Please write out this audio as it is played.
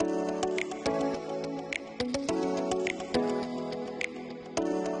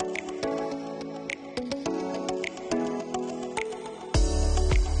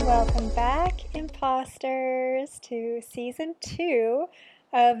imposters, to season 2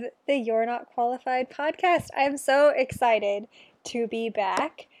 of the You're Not Qualified podcast. I'm so excited to be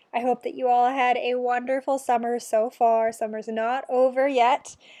back. I hope that you all had a wonderful summer so far. Summer's not over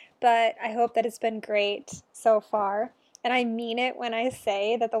yet, but I hope that it's been great so far. And I mean it when I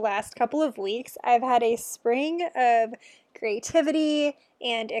say that the last couple of weeks I've had a spring of creativity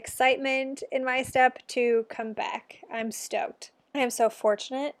and excitement in my step to come back. I'm stoked. I am so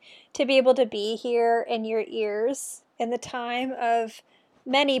fortunate to be able to be here in your ears in the time of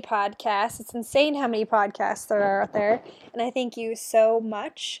many podcasts. It's insane how many podcasts there are out there. And I thank you so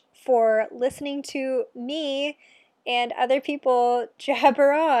much for listening to me and other people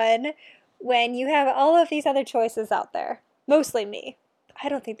jabber on when you have all of these other choices out there. Mostly me. I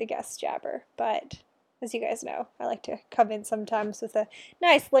don't think the guests jabber, but as you guys know, I like to come in sometimes with a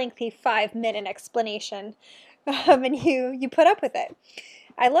nice lengthy 5-minute explanation. And you put up with it.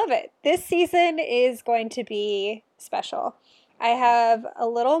 I love it. This season is going to be special. I have a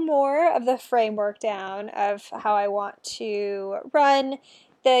little more of the framework down of how I want to run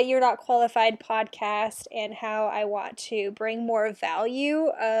the You're Not Qualified podcast and how I want to bring more value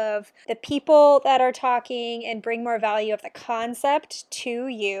of the people that are talking and bring more value of the concept to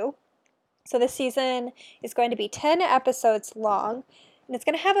you. So this season is going to be 10 episodes long. And it's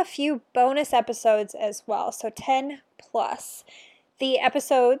going to have a few bonus episodes as well, so 10 plus. The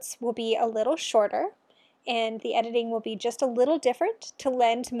episodes will be a little shorter, and the editing will be just a little different to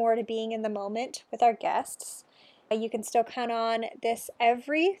lend more to being in the moment with our guests. You can still count on this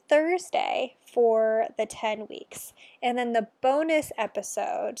every Thursday for the 10 weeks. And then the bonus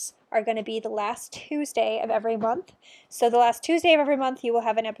episodes are going to be the last Tuesday of every month. So the last Tuesday of every month, you will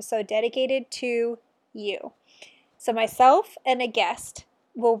have an episode dedicated to you. So myself and a guest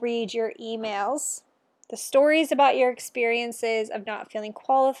will read your emails, the stories about your experiences of not feeling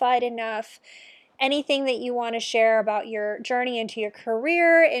qualified enough, anything that you want to share about your journey into your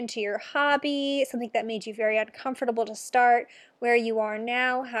career, into your hobby, something that made you very uncomfortable to start, where you are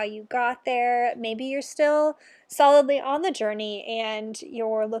now, how you got there. Maybe you're still solidly on the journey and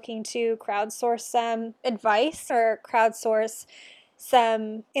you're looking to crowdsource some advice or crowdsource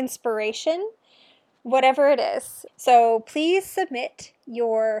some inspiration. Whatever it is. So please submit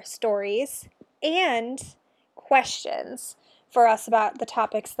your stories and questions for us about the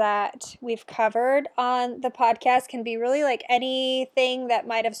topics that we've covered on the podcast. Can be really like anything that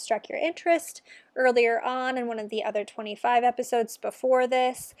might have struck your interest earlier on in one of the other 25 episodes before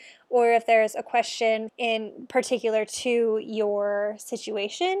this, or if there's a question in particular to your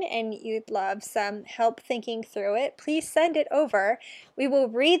situation and you'd love some help thinking through it, please send it over. We will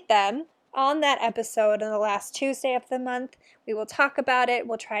read them on that episode on the last Tuesday of the month. We will talk about it.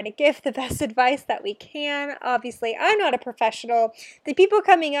 We'll try to give the best advice that we can. Obviously, I'm not a professional. The people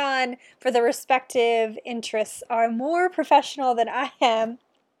coming on for the respective interests are more professional than I am,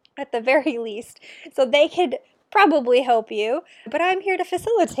 at the very least, so they could probably help you, but I'm here to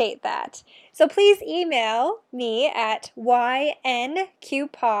facilitate that. So please email me at ynqpod,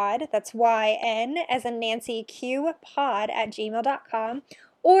 that's YN as in Nancy Q pod @gmail.com,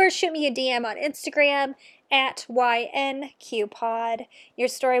 or shoot me a DM on Instagram at ynqpod. Your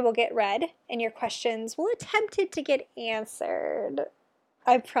story will get read and your questions will attempted to get answered.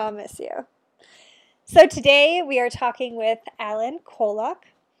 I promise you. So today we are talking with Alan Kolak.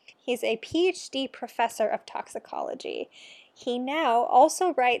 He's a PhD professor of toxicology. He now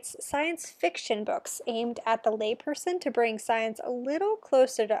also writes science fiction books aimed at the layperson to bring science a little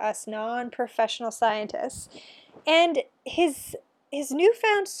closer to us non-professional scientists. And his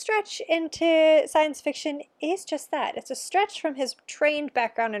newfound stretch into science fiction is just that. It's a stretch from his trained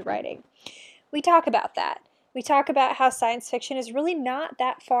background in writing. We talk about that. We talk about how science fiction is really not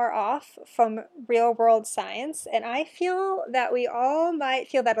that far off from real-world science, and I feel that we all might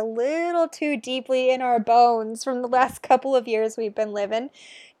feel that a little too deeply in our bones from the last couple of years we've been living.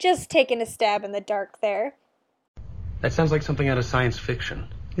 Just taking a stab in the dark there. That sounds like something out of science fiction.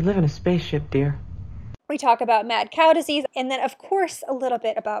 You live in a spaceship, dear. We talk about mad cow disease, and then, of course, a little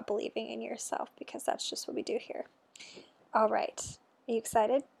bit about believing in yourself, because that's just what we do here. All right. Are you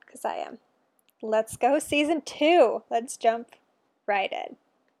excited? Because I am. Let's go season 2. Let's jump right in.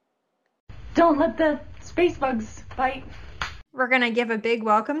 Don't let the space bugs bite. We're going to give a big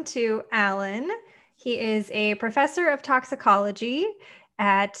welcome to Alan. He is a professor of toxicology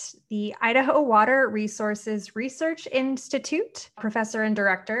at the Idaho Water Resources Research Institute, professor and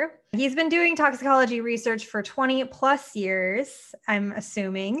director. He's been doing toxicology research for 20 plus years, I'm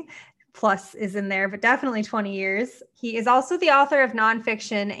assuming, plus is in there, but definitely 20 years. He is also the author of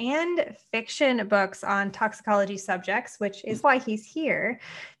nonfiction and fiction books on toxicology subjects, which is why he's here,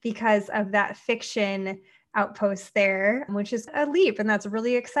 because of that fiction outpost there, which is a leap, and that's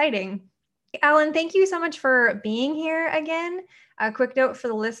really exciting. Alan, thank you so much for being here again. A quick note for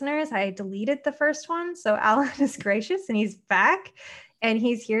the listeners, I deleted the first one, so Alan is gracious and he's back, and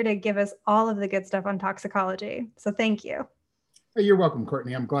he's here to give us all of the good stuff on toxicology. So thank you. Hey, you're welcome,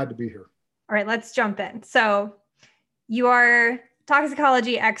 Courtney. I'm glad to be here. All right, let's jump in. So you are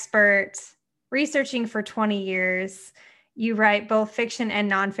toxicology expert, researching for 20 years. You write both fiction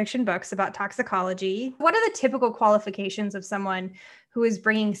and nonfiction books about toxicology. What are the typical qualifications of someone who is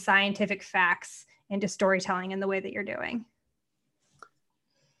bringing scientific facts into storytelling in the way that you're doing?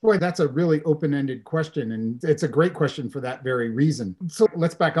 Boy, that's a really open-ended question, and it's a great question for that very reason. So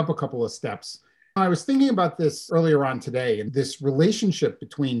let's back up a couple of steps. I was thinking about this earlier on today, and this relationship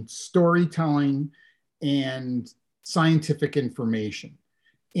between storytelling and scientific information.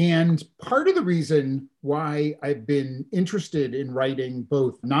 And part of the reason why I've been interested in writing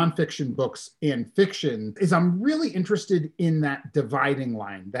both nonfiction books and fiction is I'm really interested in that dividing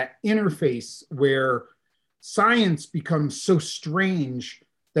line, that interface where science becomes so strange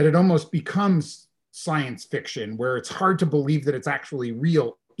that it almost becomes science fiction, where it's hard to believe that it's actually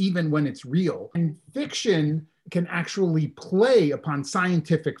real, even when it's real. And fiction can actually play upon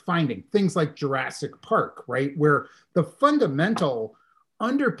scientific finding, things like Jurassic Park, right? Where the fundamental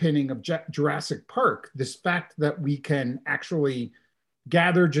underpinning of Jurassic Park, this fact that we can actually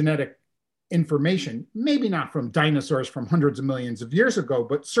gather genetic information, maybe not from dinosaurs from hundreds of millions of years ago,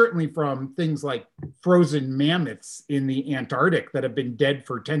 but certainly from things like frozen mammoths in the Antarctic that have been dead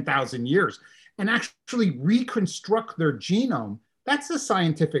for 10,000 years, and actually reconstruct their genome. That's a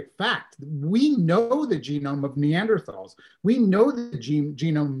scientific fact. We know the genome of Neanderthals. We know the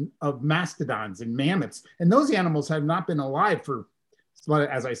genome of mastodons and mammoths, and those animals have not been alive for,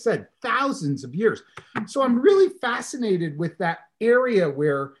 as I said, thousands of years. So I'm really fascinated with that area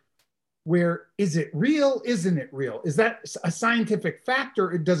where is it real? Isn't it real? Is that a scientific fact,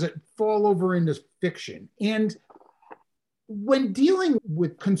 or does it fall over into fiction? And when dealing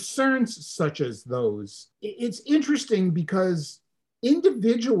with concerns such as those, it's interesting because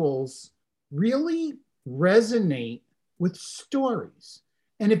individuals really resonate with stories.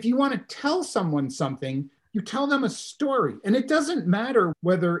 And if you want to tell someone something, you tell them a story. And it doesn't matter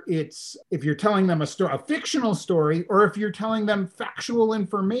whether it's, if you're telling them a fictional story, or if you're telling them factual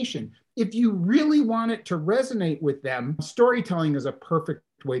information. If you really want it to resonate with them, storytelling is a perfect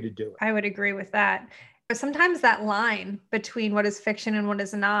way to do it. I would agree with that. Sometimes that line between what is fiction and what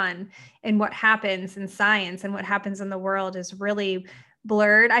is non, and what happens in science and what happens in the world is really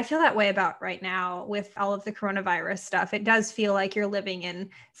blurred. I feel that way about right now with all of the coronavirus stuff. It does feel like you're living in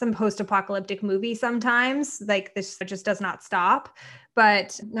some post-apocalyptic movie sometimes, like this just does not stop.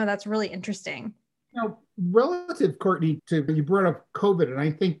 But no, that's really interesting. Now, relative, Courtney, to you brought up COVID, and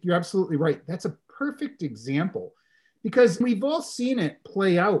I think you're absolutely right. That's a perfect example, because we've all seen it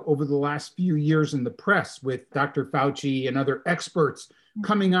play out over the last few years in the press with Dr. Fauci and other experts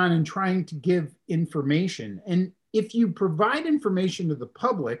coming on and trying to give information. And if you provide information to the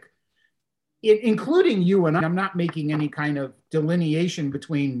public, including you and I, I'm not making any kind of delineation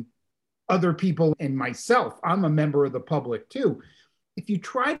between other people and myself. I'm a member of the public too. If you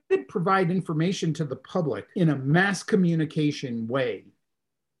try to provide information to the public in a mass communication way,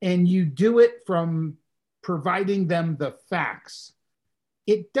 and you do it from providing them the facts,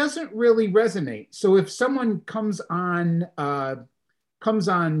 it doesn't really resonate. So if someone comes on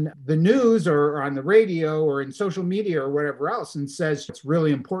the news or on the radio or in social media or whatever else and says it's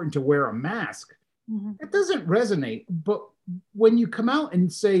really important to wear a mask, it doesn't resonate. But when you come out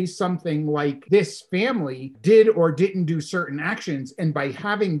and say something like this family did or didn't do certain actions, and by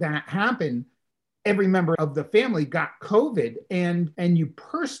having that happen, every member of the family got COVID, and you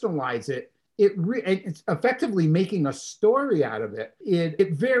personalize it, it's effectively making a story out of it.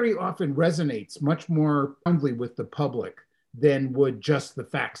 It very often resonates much more strongly with the public than would just the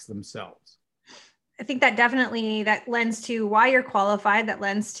facts themselves. I think that definitely, that lends to why you're qualified. That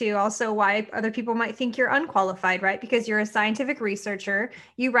lends to also why other people might think you're unqualified, right? Because you're a scientific researcher,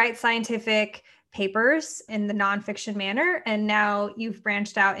 you write scientific papers in the nonfiction manner, and now you've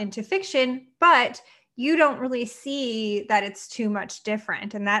branched out into fiction, but you don't really see that it's too much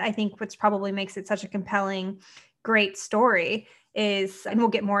different. And that, I think, what's probably makes it such a compelling, great story is, and we'll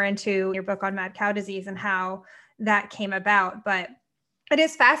get more into your book on mad cow disease and how that came about, but it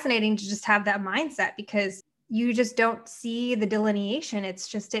is fascinating to just have that mindset, because you just don't see the delineation. It's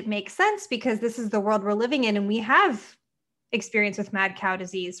just, it makes sense because this is the world we're living in, and we have experience with mad cow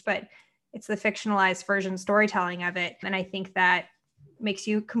disease, but it's the fictionalized version storytelling of it. And I think that makes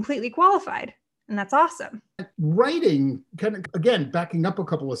you completely qualified. And that's awesome. Writing, kind of, again, backing up a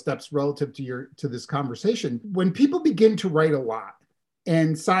couple of steps relative to this conversation, when people begin to write a lot,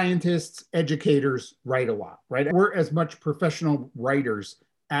 and scientists, educators write a lot, right? We're as much professional writers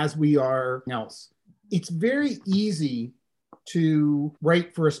as we are else. It's very easy to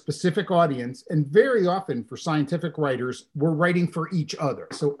write for a specific audience. And very often for scientific writers, we're writing for each other.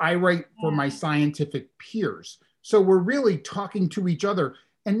 So I write for my scientific peers. So we're really talking to each other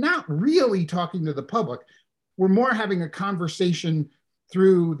and not really talking to the public. We're more having a conversation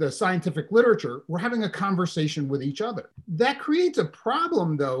through the scientific literature. We're having a conversation with each other. That creates a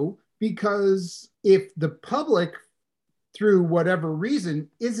problem, though, because if the public, through whatever reason,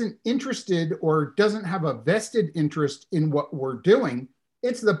 isn't interested or doesn't have a vested interest in what we're doing,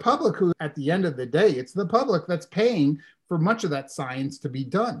 it's the public who, at the end of the day, it's the public that's paying for much of that science to be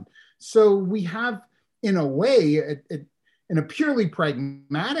done. So we have, in a way, in a purely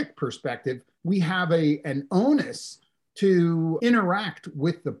pragmatic perspective, we have an onus to interact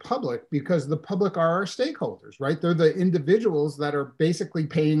with the public because the public are our stakeholders, right? They're the individuals that are basically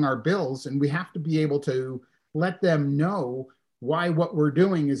paying our bills, and we have to be able to let them know why what we're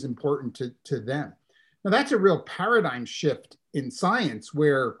doing is important to them. Now, that's a real paradigm shift in science,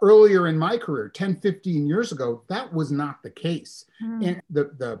 where earlier in my career, 10, 15 years ago, that was not the case. And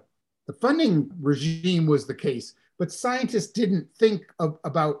the funding regime was the case, but scientists didn't think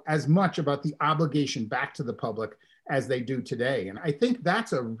about as much about the obligation back to the public as they do today. And I think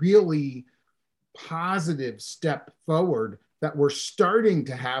that's a really positive step forward, that we're starting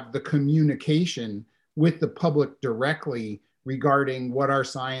to have the communication with the public directly regarding what our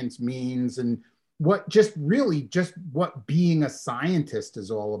science means and what what being a scientist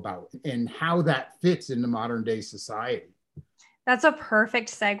is all about and how that fits into modern day society. That's a perfect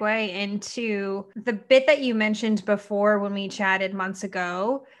segue into the bit that you mentioned before when we chatted months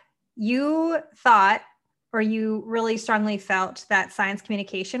ago. You thought, or you really strongly felt, that science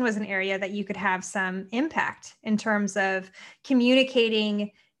communication was an area that you could have some impact in terms of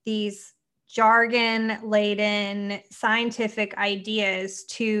communicating these jargon-laden scientific ideas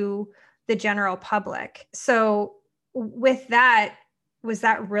to the general public. So with that, was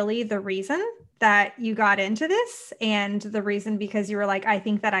that really the reason that you got into this? And the reason because you were like, I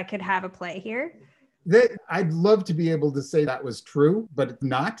think that I could have a play here? I'd love to be able to say that was true, but it's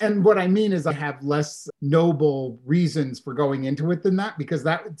not. And what I mean is I have less noble reasons for going into it than that, because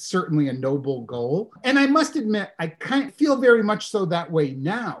that's certainly a noble goal. And I must admit, I kind of feel very much so that way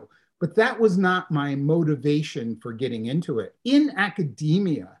now, but that was not my motivation for getting into it. In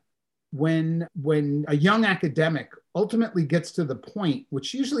academia, when a young academic ultimately gets to the point,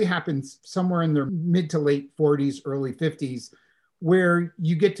 which usually happens somewhere in their mid to late 40s, early 50s, where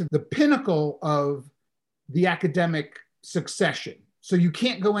you get to the pinnacle of the academic succession. So you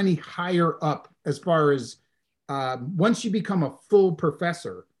can't go any higher up as far as once you become a full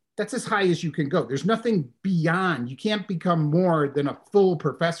professor, that's as high as you can go. There's nothing beyond. You can't become more than a full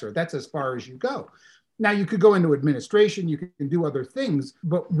professor. That's as far as you go. Now, you could go into administration, you can do other things,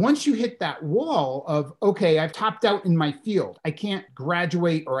 but once you hit that wall of, okay, I've topped out in my field, I can't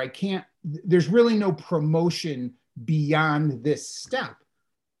graduate, or there's really no promotion beyond this step,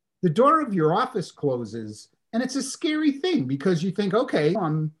 the door of your office closes. And it's a scary thing, because you think, okay,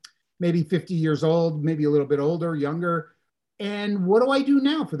 I'm maybe 50 years old, maybe a little bit older, younger. And what do I do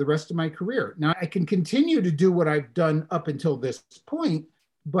now for the rest of my career? Now, I can continue to do what I've done up until this point,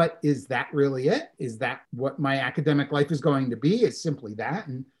 but is that really it? Is that what my academic life is going to be? Is simply that?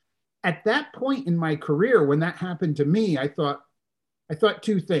 And at that point in my career, when that happened to me, I thought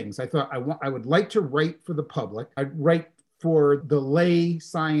two things. I thought I would like to write for the public. I'd write for the lay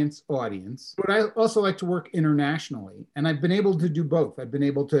science audience, but I also like to work internationally. And I've been able to do both. I've been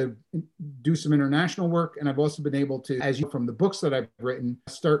able to do some international work, and I've also been able to, from the books that I've written,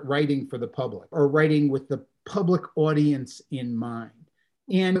 start writing for the public, or writing with the public audience in mind.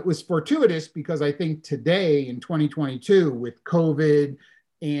 And it was fortuitous, because I think today in 2022, with COVID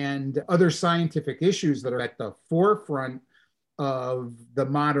and other scientific issues that are at the forefront of the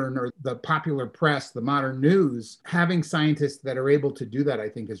modern, or the popular press, the modern news, having scientists that are able to do that, I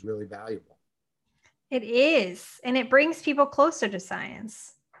think, is really valuable. It is. And it brings people closer to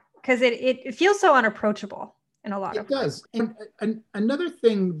science, because it feels so unapproachable in a lot of ways. It does. And another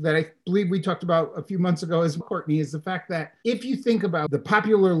thing that I believe we talked about a few months ago, Courtney, is the fact that if you think about the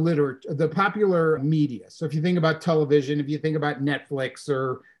popular literature, the popular media, so if you think about television, if you think about Netflix,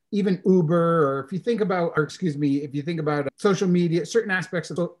 or even Uber, or if you think about social media, certain aspects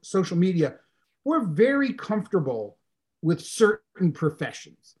of social media, we're very comfortable with certain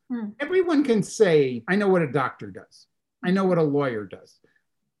professions. Hmm. Everyone can say, I know what a doctor does. I know what a lawyer does.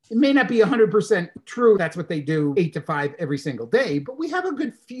 It may not be 100% true. That's what they do 8 to 5 every single day, but we have a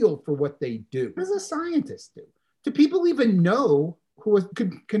good feel for what they do. What does a scientist do? Do people even know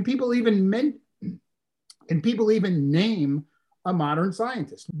can people even name a modern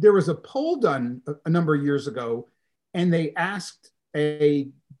scientist? There was a poll done a number of years ago, and they asked a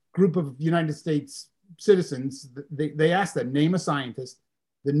group of United States citizens, they asked them, name a scientist.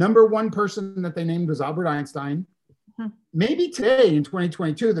 The number one person that they named was Albert Einstein. Maybe today in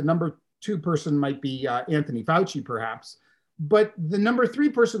 2022, the number two person might be Anthony Fauci, perhaps. But the number three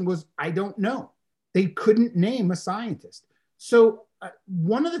person was, I don't know. They couldn't name a scientist. So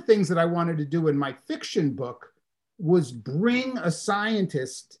one of the things that I wanted to do in my fiction book was bring a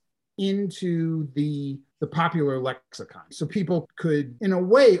scientist into the popular lexicon. So people could, in a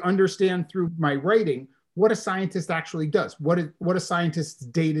way, understand through my writing what a scientist actually does, what a scientist's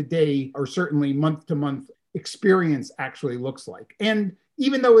day-to-day or certainly month-to-month experience actually looks like. And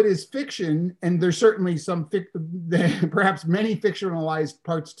even though it is fiction, and there's certainly some perhaps many fictionalized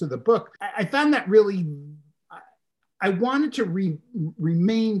parts to the book, I found that really, I wanted to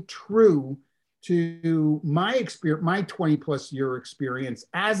remain true to my experience, my 20 plus year experience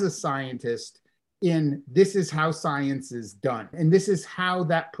as a scientist in this is how science is done. And this is how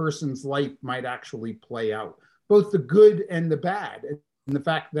that person's life might actually play out, both the good and the bad. And the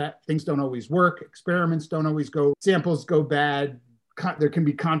fact that things don't always work, experiments don't always go, samples go bad, there can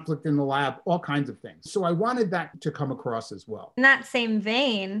be conflict in the lab, all kinds of things. So I wanted that to come across as well. In that same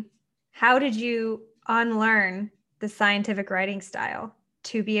vein, how did you unlearn the scientific writing style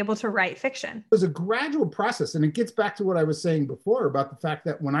to be able to write fiction? It was a gradual process. And it gets back to what I was saying before about the fact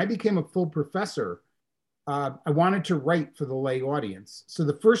that when I became a full professor, I wanted to write for the lay audience. So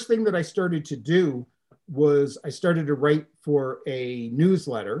the first thing that I started to do was I started to write for a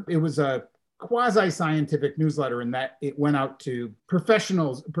newsletter. It was a quasi-scientific newsletter in that it went out to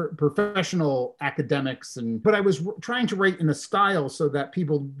professionals, professional academics, but I was trying to write in a style so that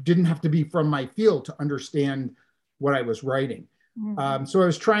people didn't have to be from my field to understand what I was writing. Mm-hmm. So I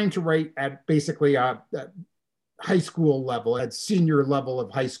was trying to write at basically a high school level, at senior level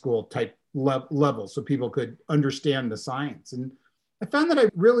of high school type level, so people could understand the science. And I found that I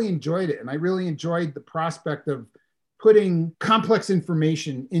really enjoyed it. And I really enjoyed the prospect of putting complex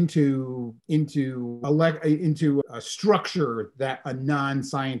information into a structure that a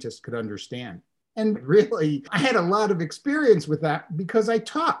non-scientist could understand. And really, I had a lot of experience with that because I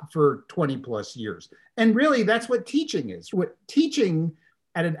taught for 20 plus years. And really, that's what teaching is. What teaching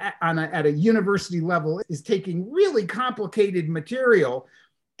at a university level is taking really complicated material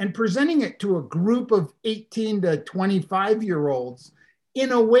and presenting it to a group of 18 to 25-year-olds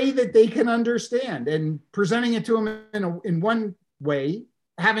in a way that they can understand, and presenting it to them in one way,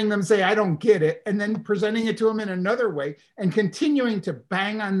 having them say, I don't get it, and then presenting it to them in another way, and continuing to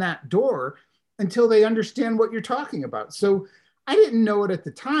bang on that door until they understand what you're talking about. So I didn't know it at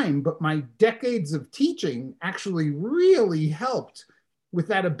the time, but my decades of teaching actually really helped with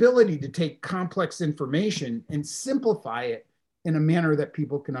that ability to take complex information and simplify it in a manner that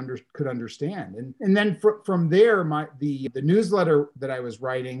people could understand. And then from there, the newsletter that I was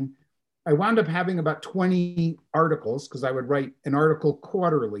writing, I wound up having about 20 articles because I would write an article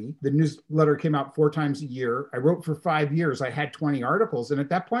quarterly. The newsletter came out 4 times a year. I wrote for 5 years. I had 20 articles. And at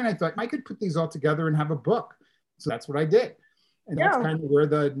that point, I thought I could put these all together and have a book. So that's what I did. And that's kind of where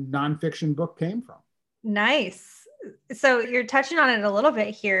the nonfiction book came from. Nice. So you're touching on it a little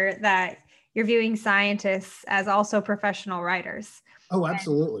bit here, that you're viewing scientists as also professional writers. Oh,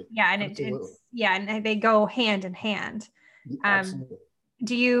 absolutely. And they go hand in hand. Absolutely.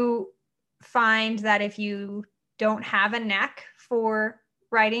 Do you find that if you don't have a knack for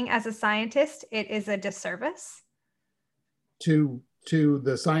writing as a scientist, it is a disservice to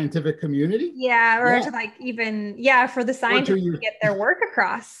the scientific community? To for the scientists to get their work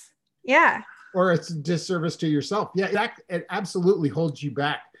across. Yeah. Or it's a disservice to yourself. Yeah, it absolutely holds you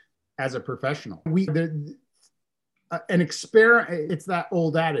back as a professional. An experiment, it's that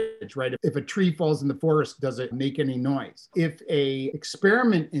old adage, right? If a tree falls in the forest, does it make any noise? If a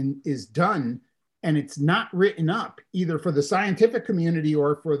experiment is done and it's not written up, either for the scientific community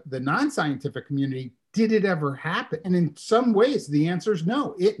or for the non-scientific community, did it ever happen? And in some ways, the answer is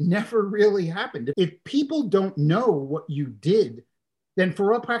no, it never really happened. If people don't know what you did, then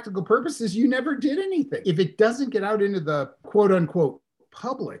for all practical purposes, you never did anything. If it doesn't get out into the quote unquote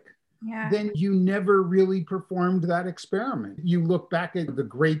public, then you never really performed that experiment. You look back at the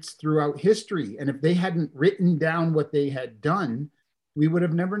greats throughout history, and if they hadn't written down what they had done, we would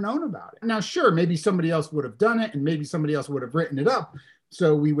have never known about it. Now, sure, maybe somebody else would have done it and maybe somebody else would have written it up.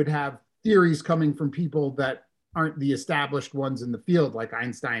 So we would have theories coming from people that aren't the established ones in the field, like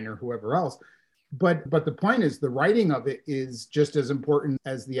Einstein or whoever else. But the point is, the writing of it is just as important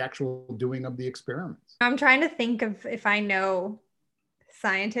as the actual doing of the experiments. I'm trying to think of if I know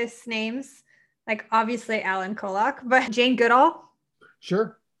scientists' names, like obviously Alan Kolak, but Jane Goodall.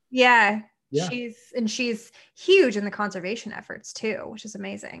 Sure. Yeah. Yeah. She's huge in the conservation efforts too, which is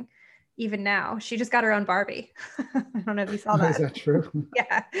amazing. Even now, she just got her own Barbie. I don't know if you saw that. Is that true?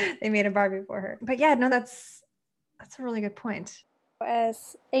 Yeah, they made a Barbie for her. But yeah, no, that's a really good point.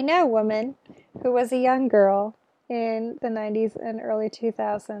 As a now woman who was a young girl in the 90s and early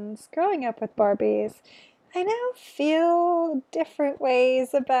 2000s, growing up with Barbies, I now feel different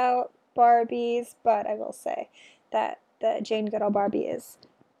ways about Barbies, but I will say that the Jane Goodall Barbie is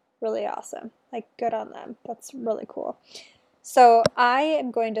really awesome. Like, good on them. That's really cool. So I am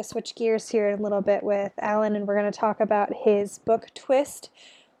going to switch gears here in a little bit with Alan, and we're going to talk about his book Twist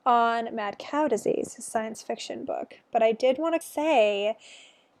on mad cow disease, his science fiction book. But I did want to say,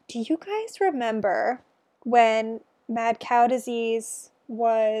 do you guys remember when mad cow disease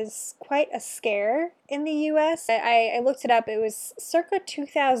was quite a scare in the US? I looked it up. It was circa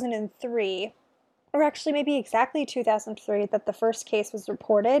 2003, or actually maybe exactly 2003, that the first case was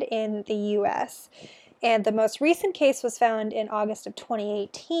reported in the US. And the most recent case was found in August of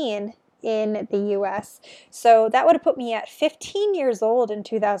 2018 in the US. So that would have put me at 15 years old in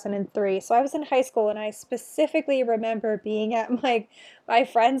 2003. So I was in high school, and I specifically remember being at my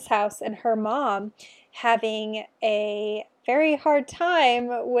friend's house and her mom having a very hard time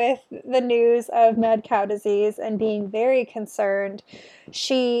with the news of mad cow disease and being very concerned.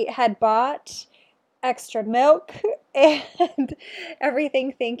 She had bought extra milk and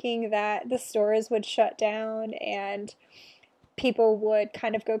everything, thinking that the stores would shut down and people would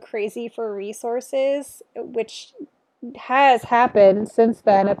kind of go crazy for resources, which has happened since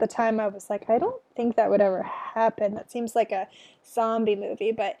then. At the time, I was like, I don't think that would ever happen. That seems like a zombie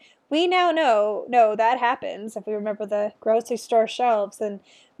movie. But we now know, no, that happens. If we remember the grocery store shelves in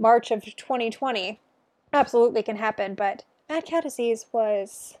March of 2020, absolutely can happen. But mad cow disease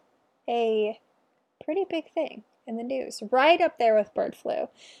was a pretty big thing in the news, right up there with bird flu.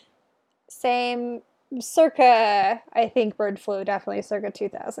 Same circa, I think bird flu definitely circa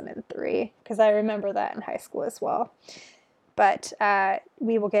 2003, because I remember that in high school as well. But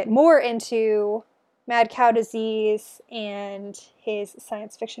we will get more into mad cow disease and his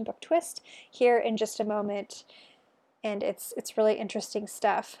science fiction book Twist here in just a moment. And it's really interesting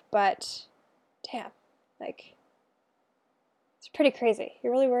stuff, but damn, like, it's pretty crazy.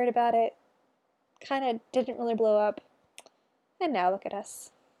 You're really worried about it. Kind of didn't really blow up. And now look at us.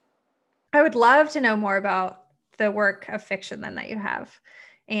 I would love to know more about the work of fiction then that you have,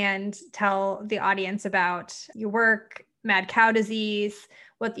 and tell the audience about your work, mad cow disease,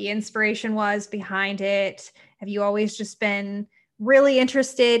 what the inspiration was behind it. Have you always just been really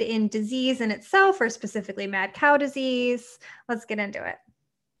interested in disease in itself, or specifically mad cow disease? Let's get into it.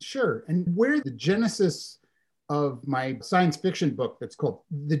 Sure. And where the genesis of my science fiction book, that's called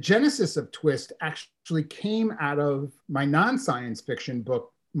The Genesis of Twist, actually came out of my non-science fiction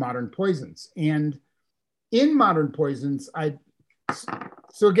book, Modern Poisons. And in Modern Poisons,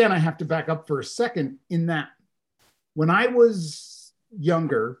 so again, I have to back up for a second, in that when I was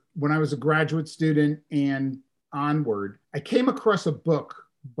younger, when I was a graduate student and onward, I came across a book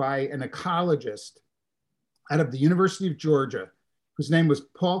by an ecologist out of the University of Georgia, whose name was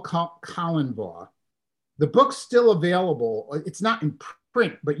Paul Kallenbaugh. The book's still available. It's not in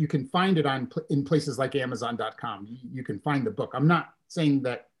print, but you can find it in places like Amazon.com. You can find the book. I'm not saying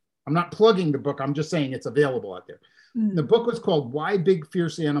that, I'm not plugging the book. I'm just saying it's available out there. Mm. The book was called Why Big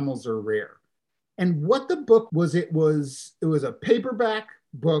Fierce Animals Are Rare. And what the book was, it was a paperback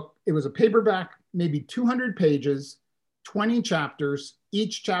book. It was a paperback, maybe 200 pages, 20 chapters,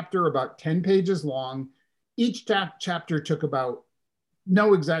 each chapter about 10 pages long. Each chapter took about,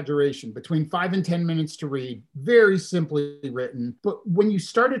 no exaggeration, between 5 and 10 minutes to read, very simply written. But when you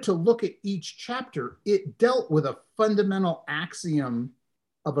started to look at each chapter, it dealt with a fundamental axiom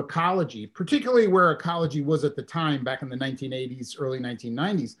of ecology, particularly where ecology was at the time, back in the 1980s, early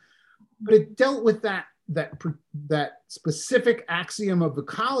 1990s. But it dealt with that specific axiom of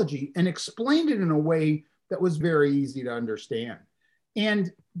ecology and explained it in a way that was very easy to understand.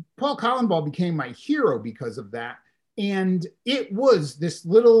 And Paul Kallenbaugh became my hero because of that. And it was this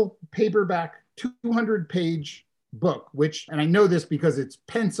little paperback 200-page book, which, and I know this because it's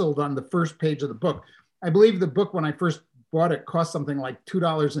penciled on the first page of the book. I believe the book, when I first bought it cost something like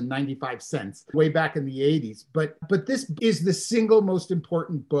 $2.95 way back in the 80s. But this is the single most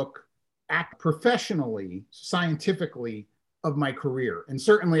important book professionally, scientifically, of my career. And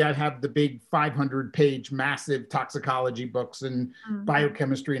certainly I have the big 500-page massive toxicology books and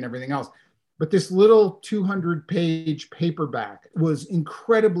biochemistry and everything else. But this little 200-page paperback was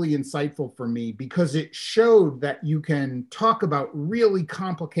incredibly insightful for me because it showed that you can talk about really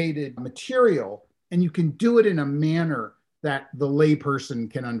complicated material and you can do it in a manner that the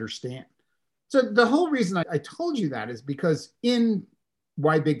layperson can understand. So the whole reason I told you that is because in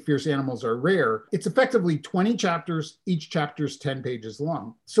Why Big Fierce Animals Are Rare, it's effectively 20 chapters. Each chapter is 10 pages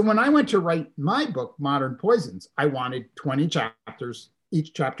long. So when I went to write my book, Modern Poisons, I wanted 20 chapters,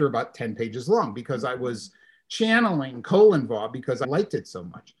 each chapter about 10 pages long, because I was channeling Colenbaugh because I liked it so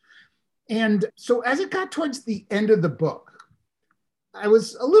much. And so as it got towards the end of the book, I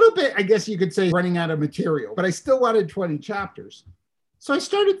was a little bit, I guess you could say, running out of material, but I still wanted 20 chapters. So I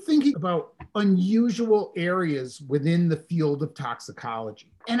started thinking about unusual areas within the field of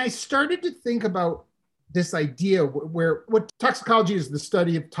toxicology. And I started to think about this idea where what toxicology is the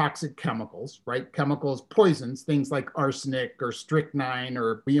study of toxic chemicals, right? Chemicals, poisons, things like arsenic or strychnine,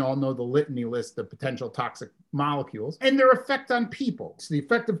 or we all know the litany list of potential toxic molecules, and their effect on people. It's the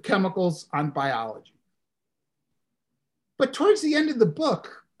effect of chemicals on biology. But towards the end of the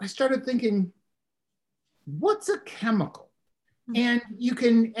book, I started thinking, what's a chemical? And you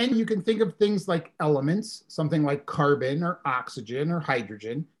can think of things like elements, something like carbon or oxygen or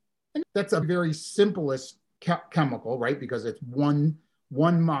hydrogen. And that's a very simplest chemical, right? Because it's one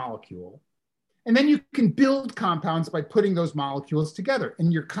molecule. And then you can build compounds by putting those molecules together.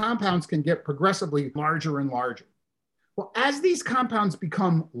 And your compounds can get progressively larger and larger. Well, as these compounds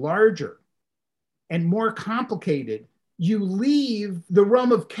become larger and more complicated, you leave the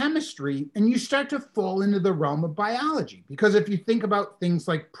realm of chemistry and you start to fall into the realm of biology. Because if you think about things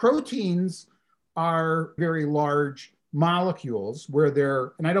like proteins are very large molecules where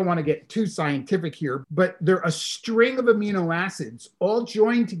they're, and I don't want to get too scientific here, but they're a string of amino acids all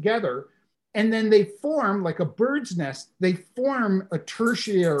joined together. And then they form, like a bird's nest, they form a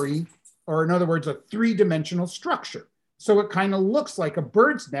tertiary, or in other words, a three-dimensional structure. So it kind of looks like a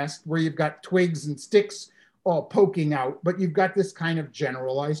bird's nest where you've got twigs and sticks all poking out, but you've got this kind of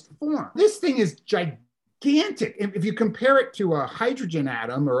generalized form. This thing is gigantic. If you compare it to a hydrogen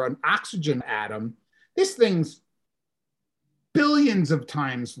atom or an oxygen atom, this thing's billions of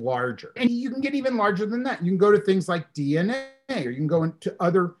times larger. And you can get even larger than that. You can go to things like DNA, or you can go into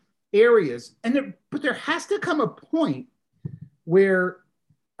other areas. But there has to come a point where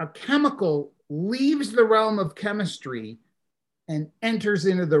a chemical leaves the realm of chemistry and enters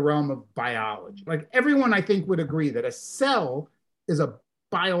into the realm of biology. Like everyone, I think, would agree that a cell is a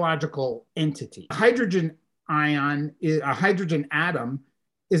biological entity. A hydrogen atom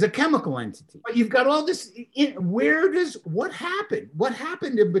is a chemical entity. But you've got all this, what happened? What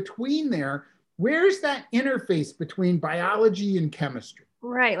happened in between there? Where's that interface between biology and chemistry?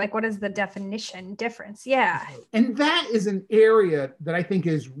 Right. Like, what is the definition difference? Yeah. And that is an area that I think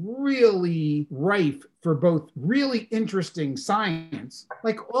is really rife for both really interesting science,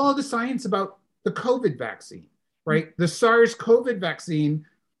 like all the science about the COVID vaccine, right? The SARS-CoV vaccine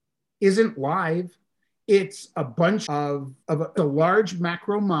isn't live. It's a bunch of a large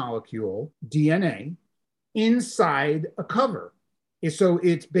macromolecule, DNA, inside a cover. So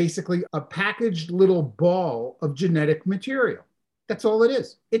it's basically a packaged little ball of genetic material. That's all it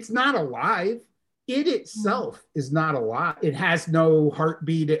is. It's not alive. It itself is not alive. It has no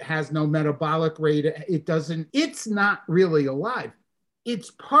heartbeat. It has no metabolic rate. It's not really alive.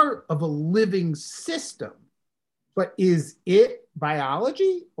 It's part of a living system. But is it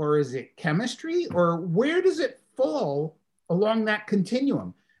biology, or is it chemistry, or where does it fall along that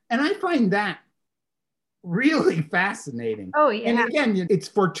continuum? And I find that really fascinating. Oh, yeah. And again, it's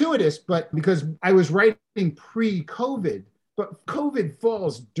fortuitous, but because I was writing pre-COVID, but COVID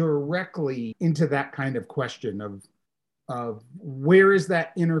falls directly into that kind of question of where is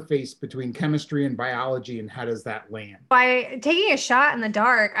that interface between chemistry and biology, and how does that land? By taking a shot in the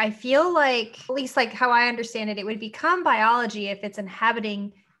dark, I feel like, at least like how I understand it, it would become biology if it's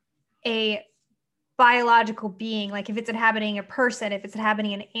inhabiting a biological being, like if it's inhabiting a person, if it's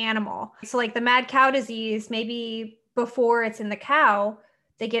inhabiting an animal. So like the mad cow disease, maybe before it's in the cow,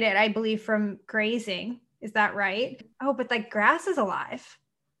 they get it, I believe, from grazing. Is that right? Oh, but like grass is alive.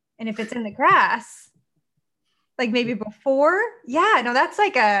 And if it's in the grass, like maybe before? Yeah, no, that's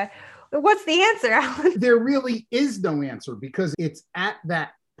like what's the answer, Alan? There really is no answer, because it's at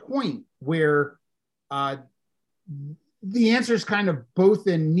that point where The answer is kind of both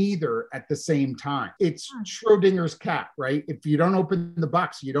and neither at the same time. It's Schrodinger's cat, right? If you don't open the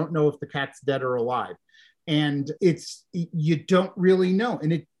box, you don't know if the cat's dead or alive. And you don't really know.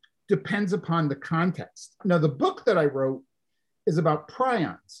 And it depends upon the context. Now, the book that I wrote is about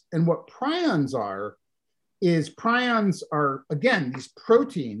prions. And what prions are, again, these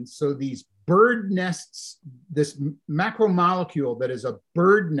proteins. So these bird nests, this macromolecule that is a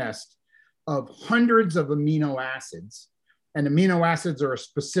bird nest of hundreds of amino acids. And amino acids are a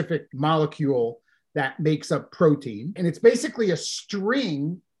specific molecule that makes up protein. And it's basically a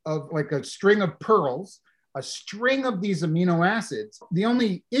string of pearls, a string of these amino acids. The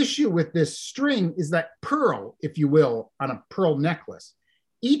only issue with this string is that pearl, if you will, on a pearl necklace.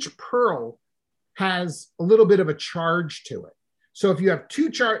 Each pearl has a little bit of a charge to it. So if you have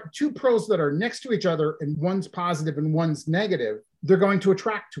two pearls that are next to each other and one's positive and one's negative, they're going to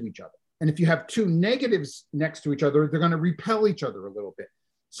attract to each other. And if you have two negatives next to each other, they're going to repel each other a little bit.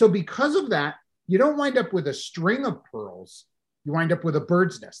 So because of that, you don't wind up with a string of pearls. You wind up with a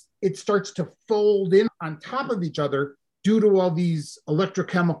bird's nest. It starts to fold in on top of each other due to all these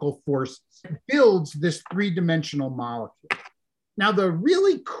electrochemical forces. It builds this three-dimensional molecule. Now, the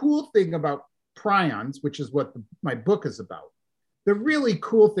really cool thing about prions, which is what my book is about, the really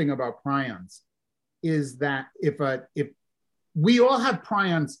cool thing about prions is that if we all have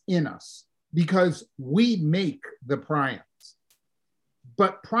prions in us because we make the prions.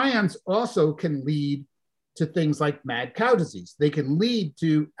 But prions also can lead to things like mad cow disease. They can lead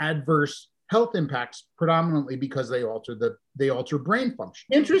to adverse health impacts, predominantly because they alter brain function.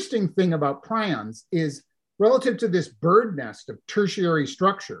 Interesting thing about prions is relative to this bird nest of tertiary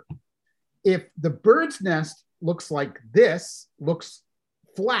structure, if the bird's nest looks like this, looks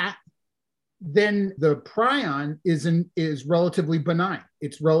flat, then the prion is relatively benign.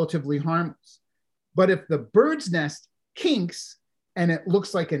 It's relatively harmless. But if the bird's nest kinks and it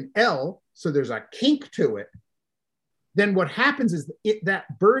looks like an L, so there's a kink to it, then what happens is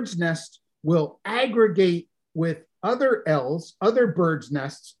that bird's nest will aggregate with other L's, other bird's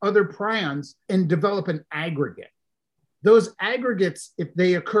nests, other prions, and develop an aggregate. Those aggregates, if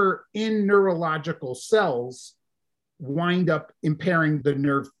they occur in neurological cells, wind up impairing the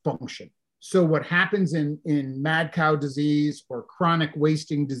nerve function. So what happens in mad cow disease or chronic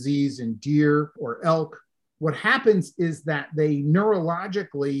wasting disease in deer or elk, what happens is that they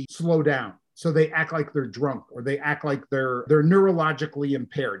neurologically slow down. So they act like they're drunk, or they act like they're neurologically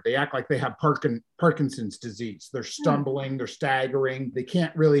impaired. They act like they have Parkinson's disease. They're stumbling, they're staggering. They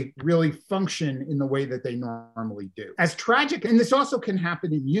can't really function in the way that they normally do. As tragic, and this also can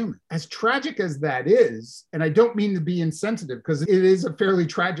happen in humans, as tragic as that is, and I don't mean to be insensitive because it is a fairly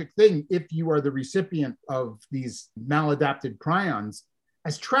tragic thing if you are the recipient of these maladapted prions,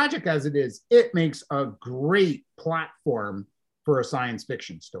 as tragic as it is, it makes a great platform for a science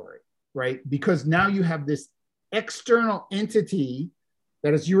fiction story. Right? Because now you have this external entity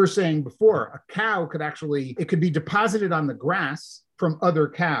that, as you were saying before, a cow it could be deposited on the grass from other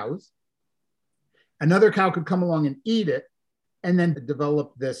cows. Another cow could come along and eat it and then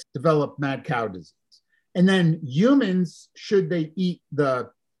develop mad cow disease. And then humans, should they eat the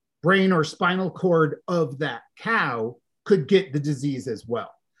brain or spinal cord of that cow, could get the disease as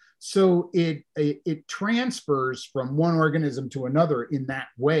well. So it transfers from one organism to another in that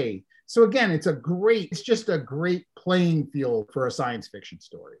way. So again, it's just a great playing field for a science fiction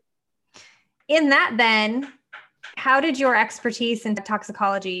story. In that, then, how did your expertise in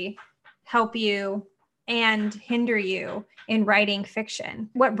toxicology help you and hinder you in writing fiction?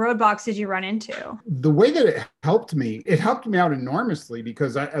 What roadblocks did you run into? The way that it helped me out enormously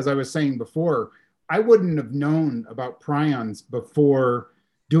because, as I was saying before, I wouldn't have known about prions before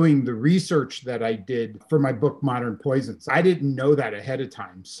doing the research that I did for my book, Modern Poisons. I didn't know that ahead of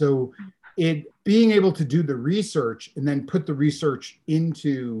time. So being able to do the research and then put the research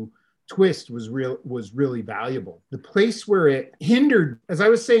into Twist was really valuable. The place where it hindered, as I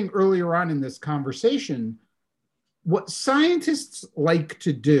was saying earlier on in this conversation, what scientists like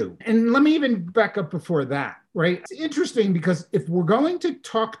to do, and let me even back up before that, right? It's interesting because if we're going to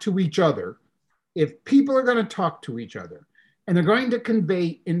talk to each other, if people are going to talk to each other, and they're going to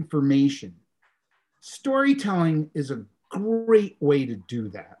convey information, storytelling is a great way to do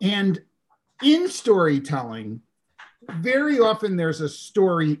that. And in storytelling, very often there's a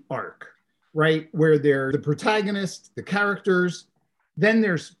story arc, right? Where there's the protagonist, the characters, then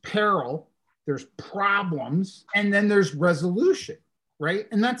there's peril, there's problems, and then there's resolution, right?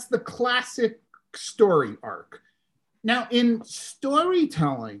 And that's the classic story arc. Now, in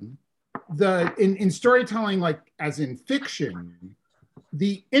storytelling, in storytelling, like as in fiction,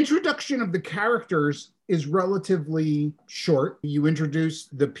 the introduction of the characters is relatively short. You introduce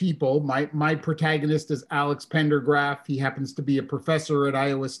the people. My protagonist is Alex Pendergraph. He happens to be a professor at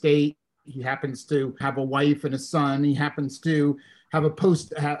Iowa State. He happens to have a wife and a son. He happens to have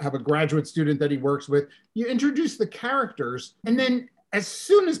a graduate student that he works with. You introduce the characters, and then as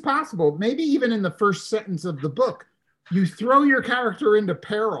soon as possible, maybe even in the first sentence of the book, you throw your character into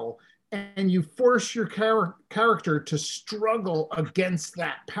peril and you force your character to struggle against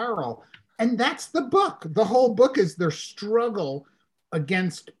that peril. And that's the book. The whole book is their struggle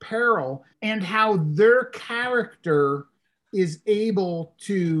against peril and how their character is able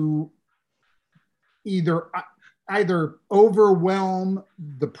to either overwhelm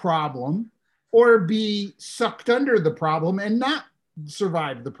the problem or be sucked under the problem and not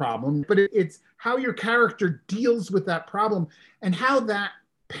survive the problem. But it's how your character deals with that problem and how that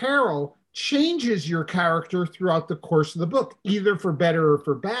peril changes your character throughout the course of the book, either for better or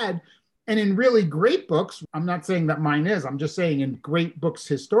for bad. And in really great books, I'm not saying that mine is, I'm just saying in great books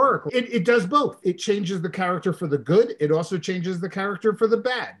historically, it does both. It changes the character for the good. It also changes the character for the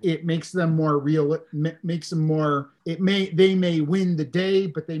bad. It makes them more real, makes them more, they may win the day,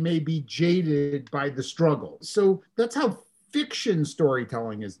 but they may be jaded by the struggle. So that's how fiction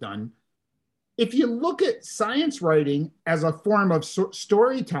storytelling is done. If you look at science writing as a form of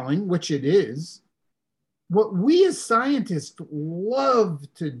storytelling, which it is, what we as scientists love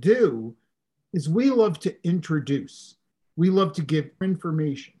to do is we love to introduce. We love to give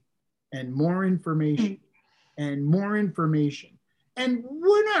information and more information and more information. And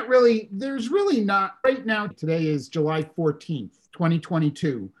there's really not, right now, today is July 14th,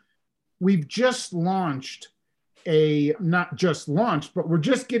 2022. We've just launched not just launched, but we're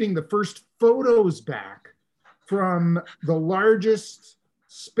just getting the first photos back from the largest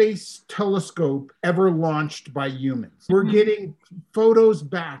space telescope ever launched by humans. We're getting photos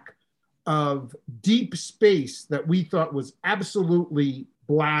back of deep space that we thought was absolutely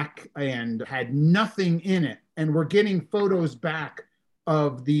black and had nothing in it. And we're getting photos back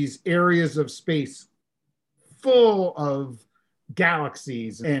of these areas of space full of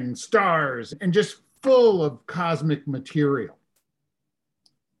galaxies and stars and just full of cosmic material.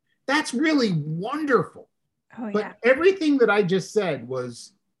 That's really wonderful. Oh, but yeah. Everything that I just said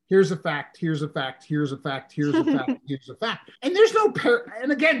was, here's a fact, here's a fact, here's a fact, here's a fact, here's a fact. And there's no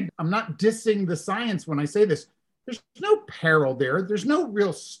and again, I'm not dissing the science when I say this. There's no peril there. There's no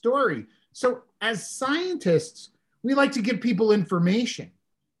real story. So as scientists, we like to give people information,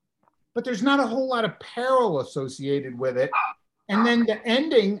 but there's not a whole lot of peril associated with it. And then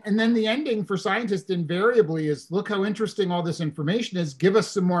the ending for scientists invariably is, look how interesting all this information is. Give us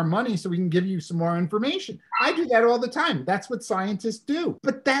some more money so we can give you some more information. I do that all the time. That's what scientists do.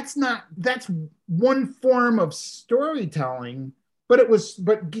 But that's one form of storytelling. But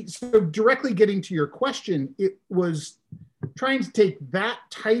so directly getting to your question, it was trying to take that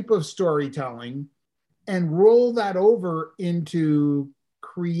type of storytelling and roll that over into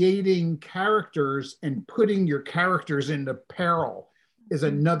creating characters and putting your characters into peril is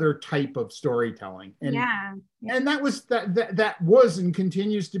another type of storytelling. And that was and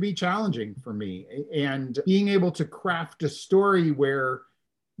continues to be challenging for me. And being able to craft a story where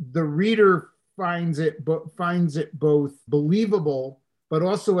the reader finds it both believable, but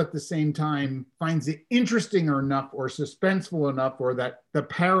also at the same time finds it interesting enough or suspenseful enough, or that the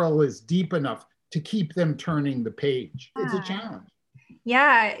peril is deep enough to keep them turning the page. It's a challenge.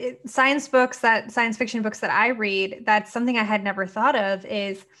 Yeah, science fiction books that I read, that's something I had never thought of,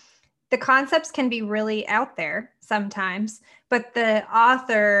 is the concepts can be really out there sometimes, but the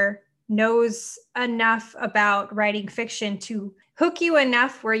author knows enough about writing fiction to hook you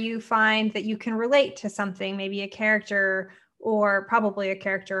enough where you find that you can relate to something, maybe a character or probably a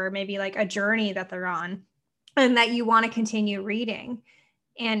character, or maybe like a journey that they're on, and that you want to continue reading.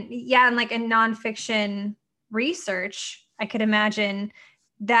 And like in nonfiction research, I could imagine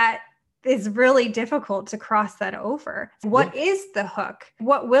that is really difficult to cross that over. What is the hook?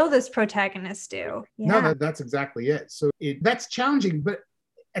 What will this protagonist do? No, that's exactly it. So that's challenging, but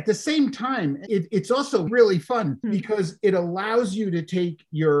at the same time, it's also really fun because it allows you to take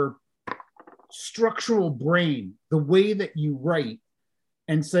your structural brain, the way that you write,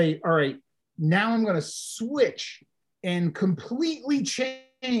 and say, all right, now I'm going to switch and completely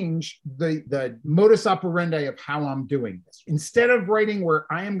change the modus operandi of how I'm doing this. Instead of writing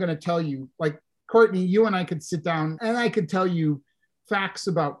where I am going to tell you, like Courtney, you and I could sit down and I could tell you facts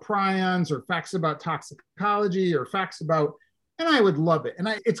about prions or facts about toxicology or facts about, and I would love it. And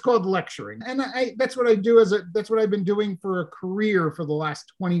it's called lecturing. And that's what I do that's what I've been doing for a career for the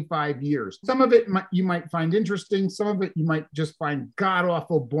last 25 years. Some of it you might find interesting. Some of it you might just find god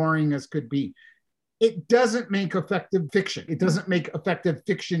awful boring as could be. it doesn't make effective fiction. It doesn't make effective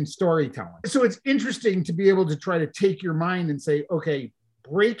fiction storytelling. So it's interesting to be able to try to take your mind and say, okay,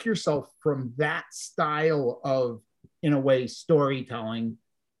 break yourself from that style of, in a way, storytelling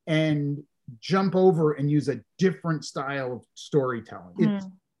and jump over and use a different style of storytelling.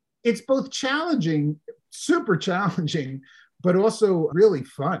 It's both challenging, super challenging, but also really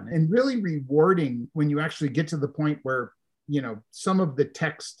fun and really rewarding when you actually get to the point where, some of the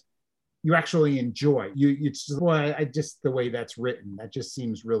text you actually enjoy. It's just, well, I just, the way that's written, that just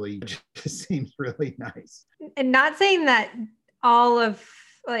seems really nice. And not saying that all of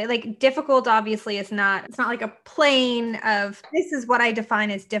like difficult, obviously it's not like a plane of this is what I define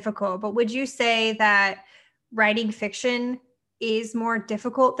as difficult, but would you say that writing fiction is more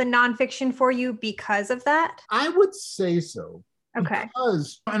difficult than nonfiction for you because of that? I would say so. Okay.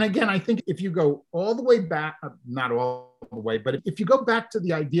 Because, and again, I think if you go all the way back, not all the way, but if you go back to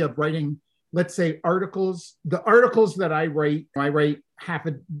the idea of writing, let's say articles, the articles that I write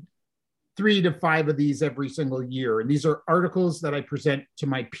 3 to 5 of these every single year. And these are articles that I present to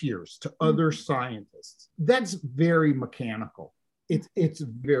my peers, to other scientists. That's very mechanical. It's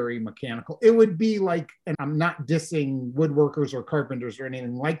very mechanical. It would be like, and I'm not dissing woodworkers or carpenters or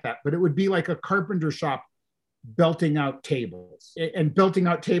anything like that, but it would be like a carpenter shop belting out tables and belting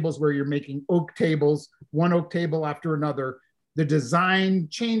out tables where you're making oak tables, one oak table after another. The design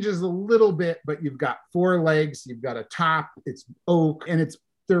changes a little bit, but you've got 4 legs, you've got a top, it's oak, and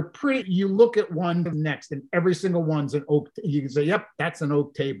they're pretty. You look at one next, and every single one's an oak. You can say, yep, that's an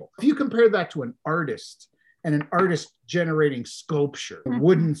oak table. If you compare that to an artist and an artist generating sculpture,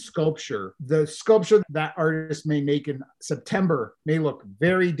 wooden sculpture, the sculpture that artist may make in September may look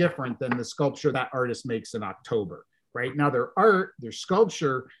very different than the sculpture that artist makes in October, right? Now their art, their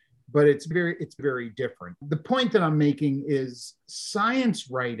sculpture, but it's very different. The point that I'm making is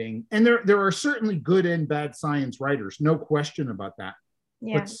science writing, and there are certainly good and bad science writers, no question about that.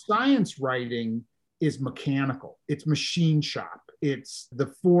 Yeah. But science writing is mechanical. It's machine shop. It's the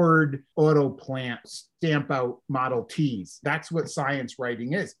Ford auto plant stamp out Model Ts. That's what science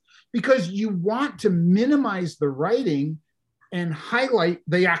writing is, because you want to minimize the writing and highlight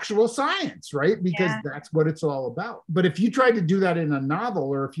the actual science, right? Because that's what it's all about. But if you try to do that in a novel,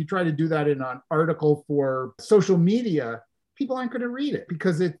 or if you try to do that in an article for social media, people aren't going to read it,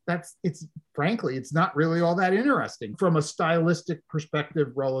 because frankly, it's not really all that interesting from a stylistic perspective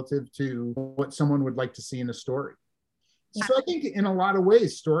relative to what someone would like to see in a story. Yeah. So I think in a lot of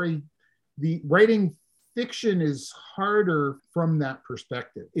ways, the writing fiction is harder from that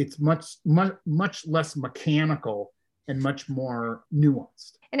perspective. It's much less mechanical and much more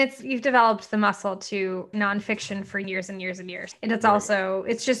nuanced. And you've developed the muscle to nonfiction for years and years and years. And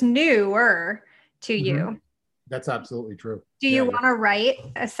it's just newer to you. That's absolutely true. Do you want to write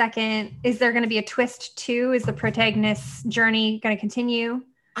a second? Is there going to be a twist too? Is the protagonist's journey going to continue?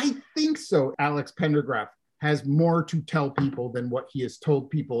 I think so. Alex Pendergraph has more to tell people than what he has told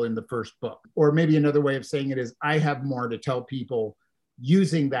people in the first book. Or maybe another way of saying it is, I have more to tell people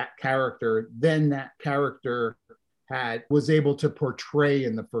using that character than that character was able to portray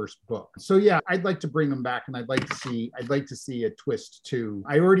in the first book. So yeah, I'd like to bring him back, and I'd like to see a twist too.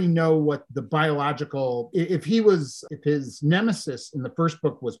 I already know what the biological, if his nemesis in the first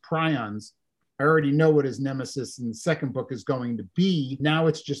book was prions, I already know what his nemesis in the second book is going to be. Now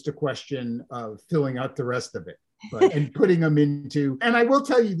it's just a question of filling out the rest of it, and putting them into, and I will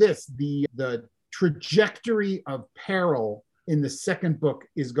tell you this, the trajectory of peril in the second book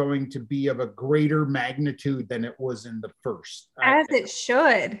is going to be of a greater magnitude than it was in the first. As it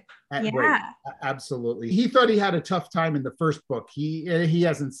should. Right. Absolutely. He thought he had a tough time in the first book. He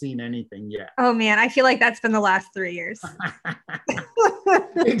hasn't seen anything yet. Oh man, I feel like that's been the last 3 years.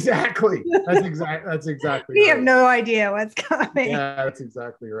 Exactly. That's exactly We right. have no idea what's coming. Yeah, that's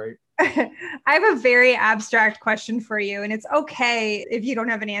exactly right. I have a very abstract question for you, and it's okay if you don't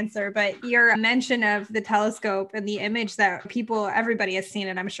have an answer, but your mention of the telescope and the image that everybody has seen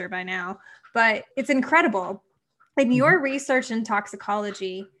it, I'm sure by now, but it's incredible. In your research in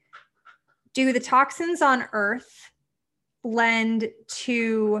toxicology, do the toxins on Earth lend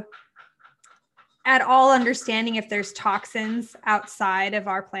to at all understanding if there's toxins outside of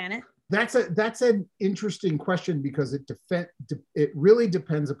our planet? That's an interesting question, because it really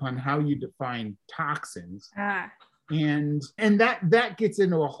depends upon how you define toxins. And that gets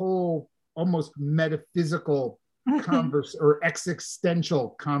into a whole almost metaphysical or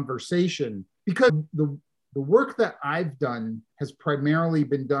existential conversation, because the work that I've done has primarily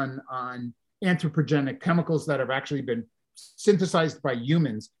been done on anthropogenic chemicals that have actually been synthesized by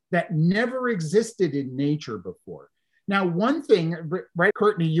humans that never existed in nature before. Now, one thing, right,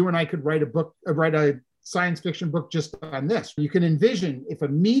 Courtney, you and I could write a science fiction book just on this. You can envision if a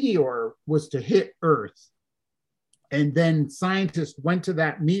meteor was to hit Earth, and then scientists went to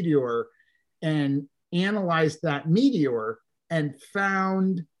that meteor and analyzed that meteor and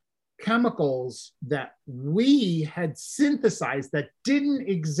found chemicals that we had synthesized that didn't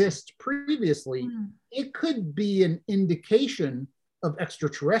exist previously, it could be an indication of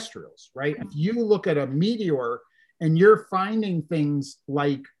extraterrestrials, right? If you look at a meteor and you're finding things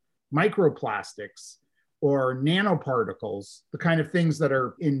like microplastics or nanoparticles, the kind of things that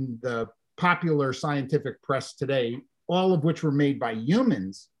are in the popular scientific press today, all of which were made by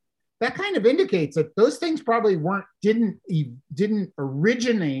humans, that kind of indicates that those things probably didn't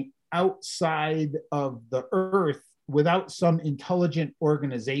originate outside of the Earth without some intelligent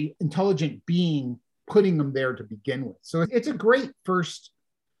being putting them there to begin with. So it's a great first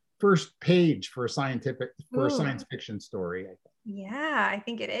page for a science fiction story, I think. Yeah, I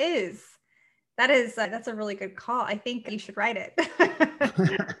think it is. That's a really good call. I think you should write it.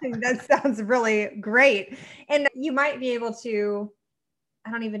 That sounds really great. And you might be able to, I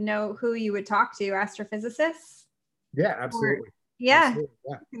don't even know who you would talk to, astrophysicists? Yeah, absolutely.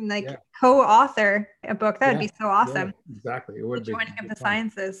 Absolutely. Co-author a book. That would be so awesome. Yeah, exactly. It would be joining of the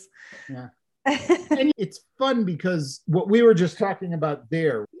sciences. Yeah. And it's fun because what we were just talking about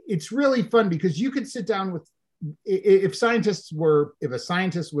there, it's really fun because you could sit down with, if a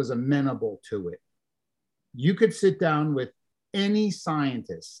scientist was amenable to it, you could sit down with any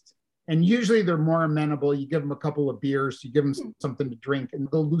scientist, and usually they're more amenable. You give them a couple of beers, you give them something to drink, and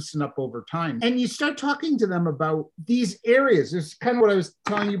they'll loosen up over time. And you start talking to them about these areas. It's kind of what I was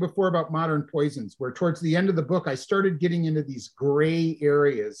telling you before about modern poisons, where towards the end of the book, I started getting into these gray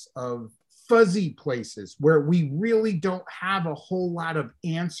areas of fuzzy places where we really don't have a whole lot of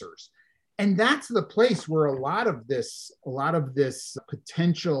answers. And that's the place where a lot of this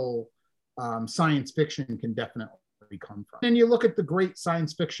potential science fiction can definitely come from. And you look at the great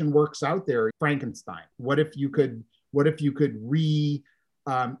science fiction works out there, Frankenstein. What if you could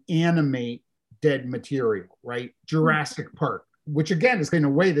animate dead material, right? Jurassic Park, which again is in a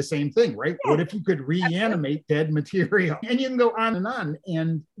way the same thing, right? What if you could reanimate dead material? And you can go on and on.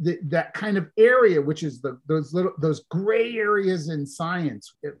 And that kind of area, which is those gray areas in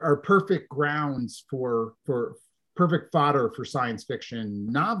science, are perfect grounds for perfect fodder for science fiction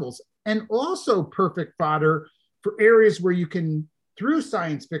novels, and also perfect fodder for areas where you can, through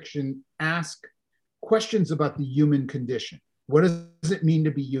science fiction, ask questions about the human condition. What does it mean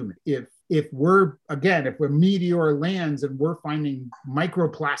to be human? If a meteor lands and we're finding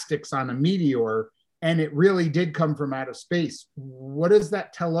microplastics on a meteor and it really did come from out of space, what does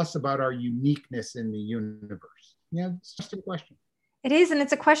that tell us about our uniqueness in the universe? Yeah, it's just a question. It is, and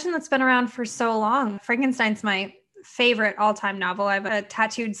it's a question that's been around for so long. Frankenstein's my favorite all-time novel. I have a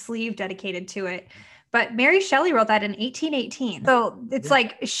tattooed sleeve dedicated to it. But Mary Shelley wrote that in 1818. So it's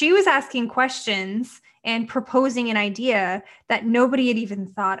like she was asking questions and proposing an idea that nobody had even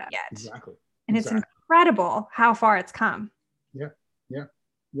thought of yet. Exactly. And it's incredible how far it's come. Yeah.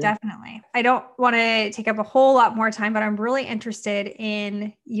 Definitely. I don't want to take up a whole lot more time, but I'm really interested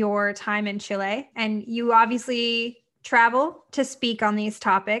in your time in Chile. And you obviously travel to speak on these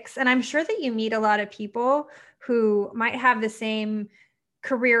topics. And I'm sure that you meet a lot of people who might have the same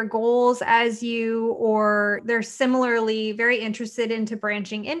career goals as you, or they're similarly very interested into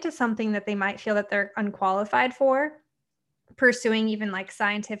branching into something that they might feel that they're unqualified for, pursuing even like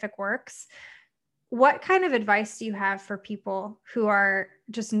scientific works. What kind of advice do you have for people who are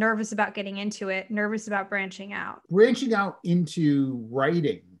just nervous about getting into it, nervous about branching out? Branching out into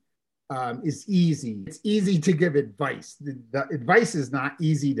writing is easy. It's easy to give advice. The advice is not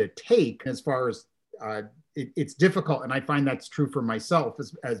easy to take as far as it's difficult. And I find that's true for myself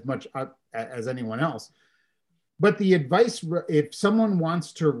as much as anyone else. But the advice, if someone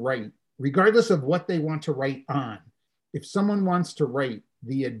wants to write, regardless of what they want to write on, if someone wants to write,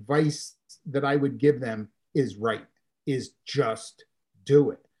 the advice that I would give them is just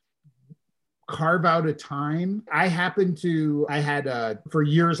do it. Carve out a time. For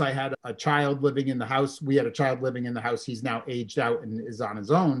years, I had a child living in the house. We had a child living in the house. He's now aged out and is on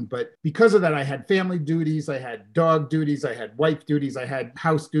his own. But because of that, I had family duties. I had dog duties. I had wife duties. I had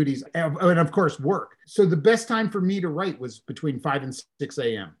house duties, and of course, work. So the best time for me to write was between 5 and 6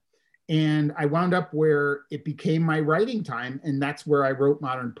 a.m. And I wound up where it became my writing time. And that's where I wrote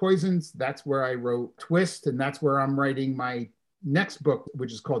Modern Poisons. That's where I wrote Twist. And that's where I'm writing my next book,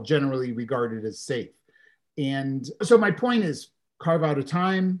 which is called Generally Regarded as Safe. And so my point is, carve out a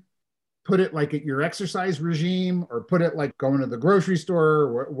time, put it like at your exercise regime, or put it like going to the grocery store,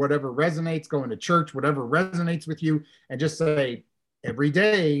 or whatever resonates, going to church, whatever resonates with you, and just say every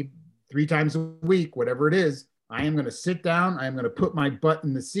day, 3 times a week, whatever it is, I am going to sit down, I am going to put my butt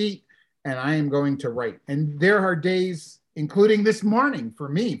in the seat, and I am going to write. And there are days, including this morning for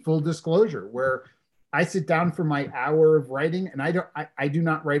me, full disclosure, where I sit down for my hour of writing and I do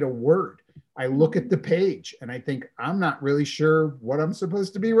not write a word. I look at the page and I think, I'm not really sure what I'm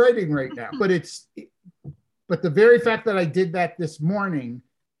supposed to be writing right now. But the very fact that I did that this morning,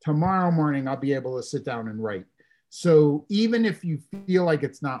 tomorrow morning, I'll be able to sit down and write. So even if you feel like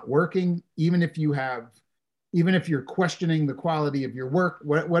it's not working, even if you're questioning the quality of your work,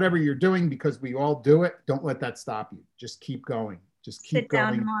 whatever you're doing, because we all do it, don't let that stop you. Just keep going. Just keep going.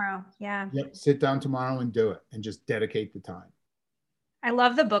 Sit down tomorrow. Yeah. Yep. Sit down tomorrow and do it, and just dedicate the time. I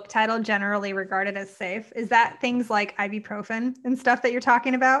love the book title, generally regarded as safe. Is that things like ibuprofen and stuff that you're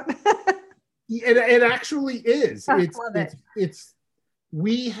talking about? It actually is. I love it.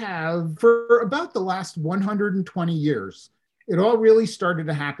 We have, for about the last 120 years, it all really started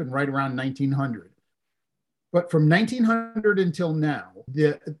to happen right around 1900. But from 1900 until now,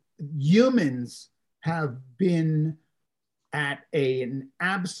 the humans have been at an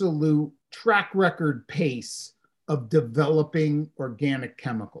absolute track record pace of developing organic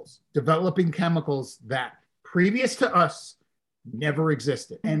chemicals, developing chemicals that previous to us never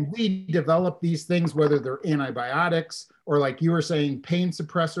existed. And we develop these things, whether they're antibiotics or, like you were saying, pain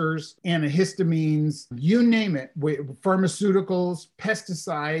suppressors, antihistamines, you name it, pharmaceuticals,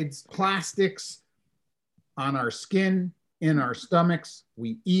 pesticides, plastics on our skin, in our stomachs.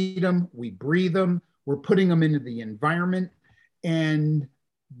 We eat them, we breathe them, we're putting them into the environment. And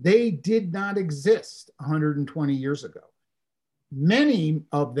they did not exist 120 years ago. Many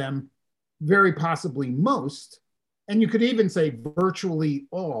of them, very possibly most, and you could even say virtually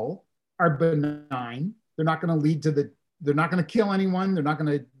all, are benign. They're not going to kill anyone. They're not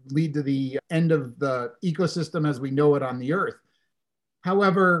going to lead to the end of the ecosystem as we know it on the earth.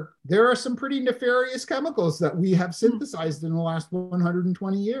 However, there are some pretty nefarious chemicals that we have synthesized in the last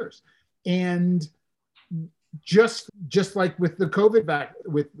 120 years. And just like with the COVID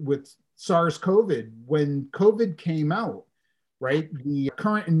with SARS-CoV, when COVID came out, right, the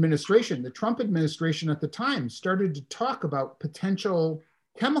current administration, the Trump administration at the time, started to talk about potential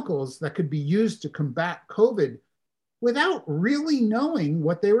chemicals that could be used to combat COVID without really knowing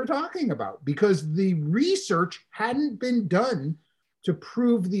what they were talking about, because the research hadn't been done to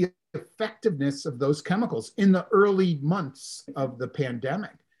prove the effectiveness of those chemicals in the early months of the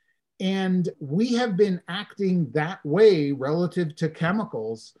pandemic. And we have been acting that way relative to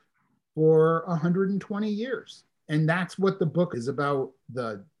chemicals for 120 years. And that's what the book is about,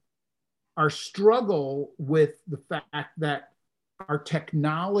 our struggle with the fact that our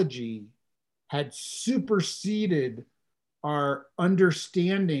technology had superseded our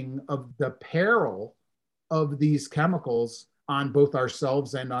understanding of the peril of these chemicals on both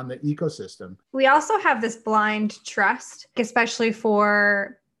ourselves and on the ecosystem. We also have this blind trust, especially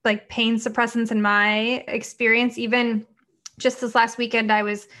for like pain suppressants. In my experience, even just this last weekend, I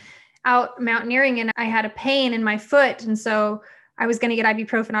was out mountaineering and I had a pain in my foot. And so I was going to get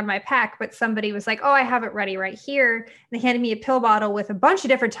ibuprofen out of my pack, but somebody was like, "Oh, I have it ready right here." And they handed me a pill bottle with a bunch of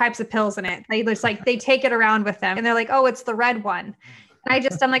different types of pills in it. They take it around with them and they're like, "Oh, it's the red one." And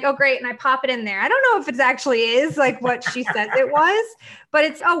I'm like, "Oh, great." And I pop it in there. I don't know if it actually is like what she says it was, but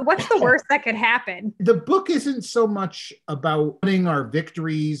it's, oh, what's the worst that could happen? The book isn't so much about winning our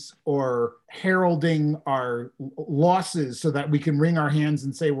victories or heralding our losses so that we can wring our hands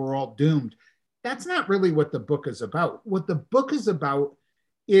and say we're all doomed. That's not really what the book is about. What the book is about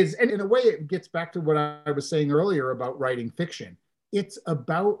is, and in a way it gets back to what I was saying earlier about writing fiction. It's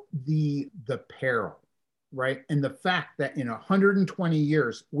about the peril, right? And the fact that in 120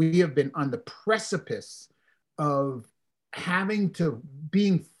 years, we have been on the precipice of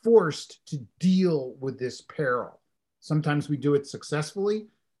being forced to deal with this peril. Sometimes we do it successfully,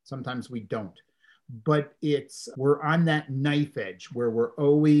 sometimes we don't. But we're on that knife edge where we're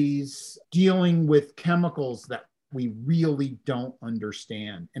always dealing with chemicals that we really don't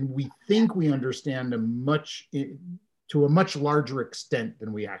understand. And we think we understand to a much larger extent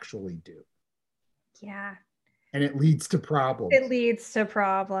than we actually do. Yeah. And it leads to problems.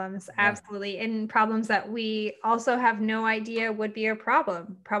 Absolutely. And problems that we also have no idea would be a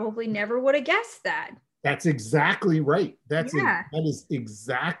problem. Probably never would have guessed that. That's exactly right. That is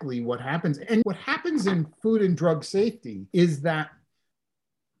exactly what happens. And what happens in food and drug safety is that,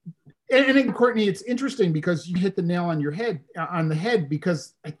 and Courtney, it's interesting because you hit the nail on the head,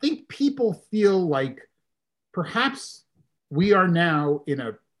 because I think people feel like perhaps we are now in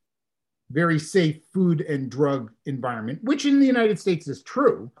a very safe food and drug environment, which in the United States is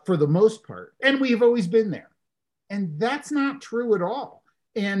true for the most part. And we've always been there. And that's not true at all.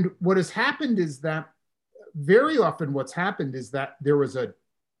 And what has happened is that very often what's happened is that there was a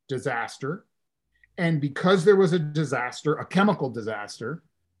disaster. And because there was a disaster, a chemical disaster,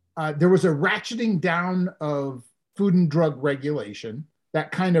 there was a ratcheting down of food and drug regulation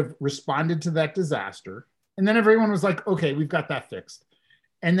that kind of responded to that disaster. And then everyone was like, okay, we've got that fixed.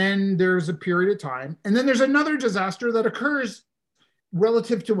 And then there's a period of time. And then there's another disaster that occurs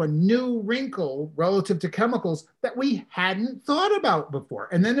relative to a new wrinkle, relative to chemicals that we hadn't thought about before.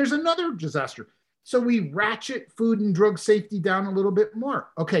 And then there's another disaster. So we ratchet food and drug safety down a little bit more.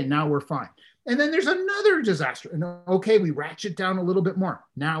 Okay, now we're fine. And then there's another disaster. And okay, we ratchet down a little bit more.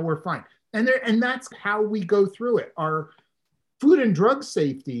 Now we're fine. And that's how we go through it. Our food and drug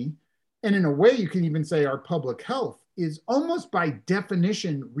safety, and in a way you can even say our public health, is almost by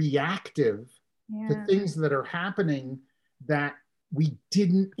definition reactive to things that are happening that we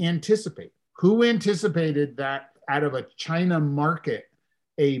didn't anticipate. Who anticipated that out of a China market,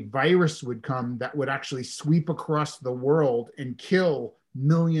 a virus would come that would actually sweep across the world and kill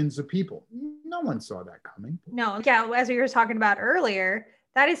millions of people? No one saw that coming. No, yeah, as we were talking about earlier,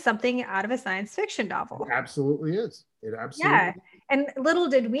 that is something out of a science fiction novel. It absolutely is. It absolutely is. And little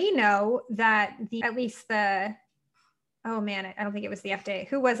did we know that I don't think it was the FDA.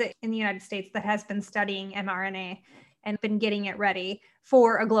 Who was it in the United States that has been studying mRNA and been getting it ready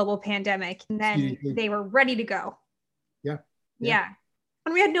for a global pandemic? And then they were ready to go. Yeah.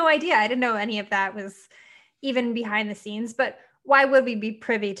 And we had no idea. I didn't know any of that was even behind the scenes, but why would we be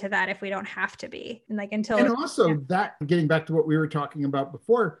privy to that if we don't have to be? And also that, getting back to what we were talking about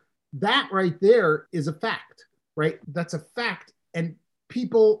before, that right there is a fact, right? That's a fact. And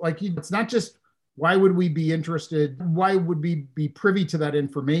people like you, it's not just why would we be interested? Why would we be privy to that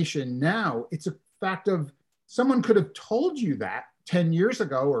information now? It's a fact of someone could have told you that 10 years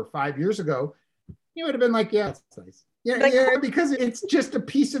ago or 5 years ago. You would have been like, yeah, it's nice. Yeah, because it's just a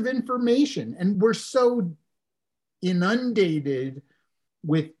piece of information. And we're so inundated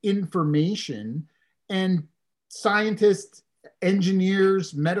with information, and scientists,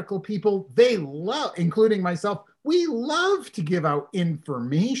 engineers, medical people, they love, including myself, we love to give out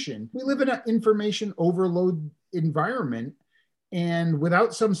information. We live in an information overload environment, and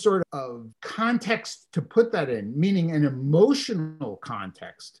without some sort of context to put that in, meaning an emotional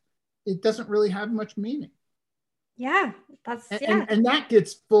context, it doesn't really have much meaning. Yeah, and that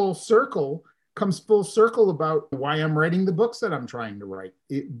gets comes full circle about why I'm writing the books that I'm trying to write.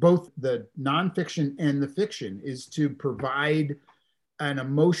 Both the nonfiction and the fiction is to provide an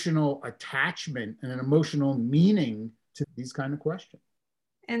emotional attachment and an emotional meaning to these kind of questions.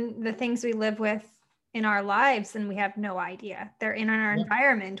 And the things we live with in our lives, and we have no idea. They're in our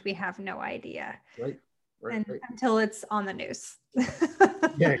environment, we have no idea. Right. Until it's on the news.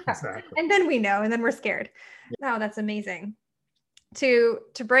 Yeah, exactly. And then we know, and then we're scared. Yeah. Wow, that's amazing. To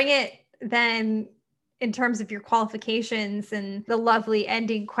bring it then in terms of your qualifications and the lovely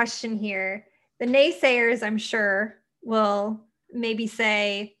ending question here, the naysayers, I'm sure, will maybe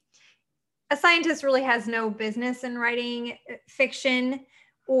say a scientist really has no business in writing fiction,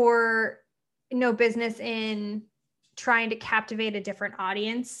 or no business in trying to captivate a different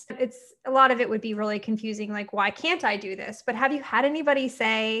audience. A lot of it would be really confusing, like, why can't I do this? But have you had anybody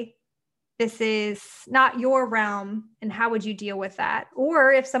say, this is not your realm, and how would you deal with that?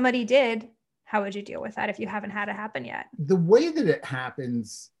 Or if somebody did, how would you deal with that if you haven't had it happen yet? The way that it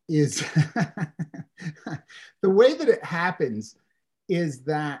happens is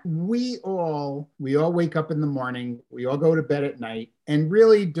that we all wake up in the morning, we all go to bed at night, and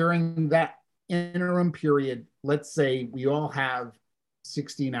really during that interim period, let's say we all have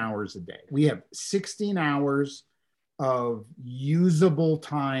 16 hours a day. We have 16 hours of usable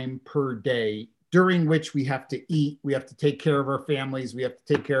time per day during which we have to eat, we have to take care of our families, we have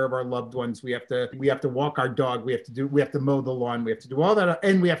to take care of our loved ones, we have to walk our dog, we have to mow the lawn, we have to do all that,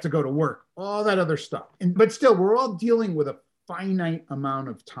 and we have to go to work, all that other stuff. But still, we're all dealing with a finite amount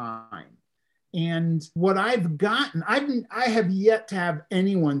of time. And what I've gotten, I have yet to have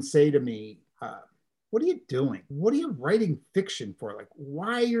anyone say to me, what are you doing? What are you writing fiction for? Like,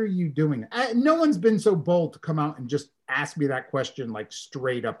 why are you doing it? No one's been so bold to come out and just ask me that question, like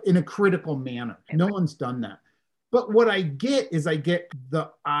straight up in a critical manner. No one's done that. But what I get the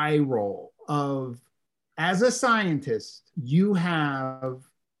eye roll of, as a scientist, you have,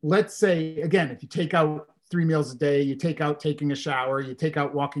 let's say, again, if you take out 3 meals a day, you take out taking a shower, you take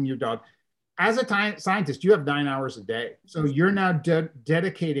out walking your dog. As a scientist, you have 9 hours a day. So you're now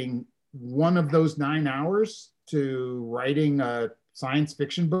dedicating one of those 9 hours to writing a science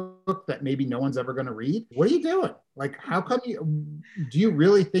fiction book that maybe no one's ever going to read? What are you doing? Like, how come do you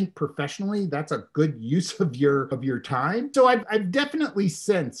really think professionally that's a good use of your time? So I've definitely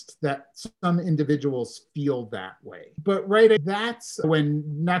sensed that some individuals feel that way. But right, that's when,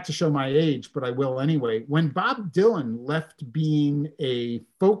 not to show my age, but I will anyway, when Bob Dylan left being a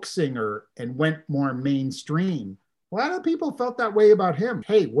folk singer and went more mainstream, a lot of people felt that way about him.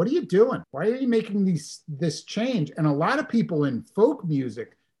 Hey, what are you doing? Why are you making this change? And a lot of people in folk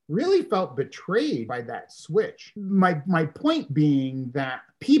music really felt betrayed by that switch. My point being that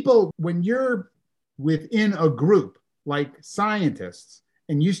people, when you're within a group like scientists,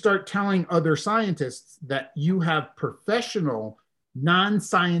 and you start telling other scientists that you have professional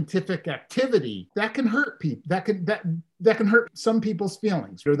non-scientific activity, that can hurt people. That can hurt some people's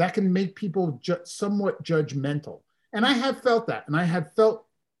feelings, or that can make people somewhat judgmental. And I have felt that, and I have felt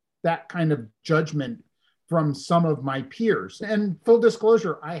that kind of judgment from some of my peers. And full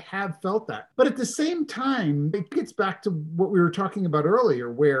disclosure, I have felt that. But at the same time, it gets back to what we were talking about earlier,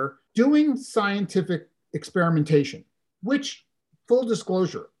 where doing scientific experimentation, which, full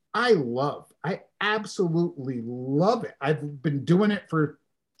disclosure, I love. I absolutely love it. I've been doing it for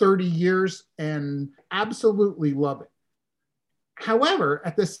 30 years and absolutely love it. However,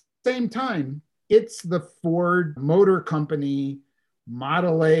 at the same time, it's the Ford Motor Company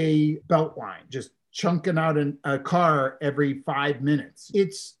Model A beltline, just chunking out a car every 5 minutes.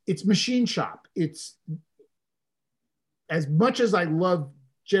 It's machine shop. It's, as much as I love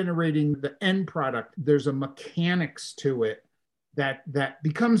generating the end product, there's a mechanics to it that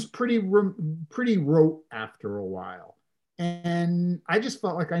becomes pretty rote after a while. And I just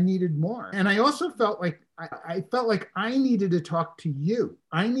felt like I needed more. And I also felt like I felt like I needed to talk to you.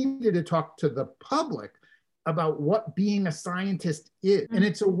 I needed to talk to the public about what being a scientist is. And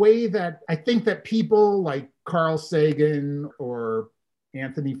it's a way that I think that people like Carl Sagan or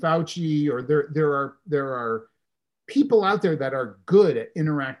Anthony Fauci, or there are people out there that are good at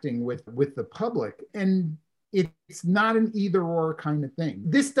interacting with the public. And it's not an either or kind of thing.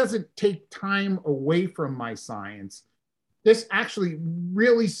 This doesn't take time away from my science. This actually,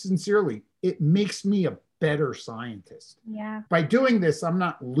 really sincerely, it makes me a better scientist. Yeah. By doing this, I'm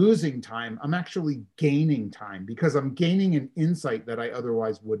not losing time. I'm actually gaining time, because I'm gaining an insight that I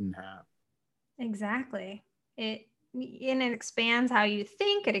otherwise wouldn't have. Exactly. It expands how you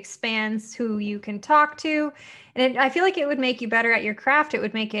think. It expands who you can talk to. And I feel like it would make you better at your craft. It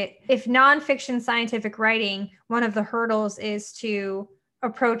would make it, if nonfiction scientific writing, one of the hurdles is to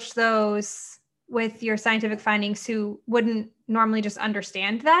approach those with your scientific findings who wouldn't normally just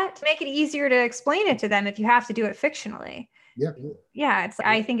understand that, make it easier to explain it to them if you have to do it fictionally. Yeah. Yeah.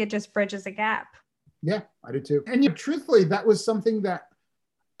 I think it just bridges a gap. Yeah, I do too. And truthfully, that was something that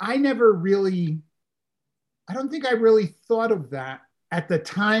I don't think I really thought of that at the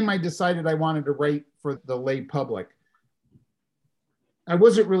time I decided I wanted to write for the lay public. I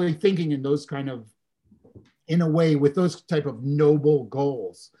wasn't really thinking in those kind of, in a way, with those type of noble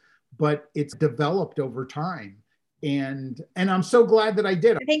goals, but it's developed over time. And I'm so glad that I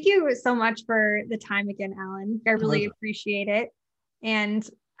did. Thank you so much for the time again, Alan. I really appreciate it. And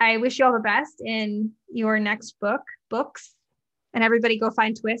I wish you all the best in your next books. And everybody go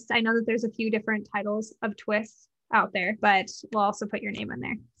find Twist. I know that there's a few different titles of Twist out there, but we'll also put your name in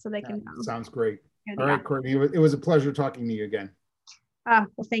there so they can know. Sounds great. All right, Courtney, it was a pleasure talking to you again.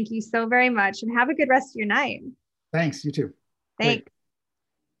 Well, thank you so very much, and have a good rest of your night. Thanks, you too. Thanks.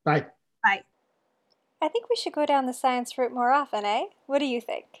 Bye. Bye. I think we should go down the science route more often, eh? What do you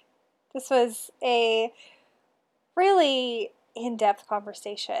think? This was a really in-depth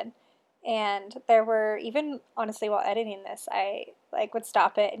conversation. And there were, even honestly while editing this, I would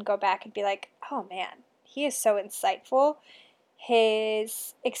stop it and go back and be like, oh man, he is so insightful.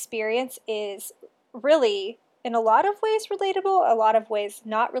 His experience is really, in a lot of ways, relatable, a lot of ways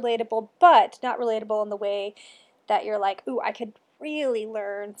not relatable, but not relatable in the way that you're like, ooh, I could really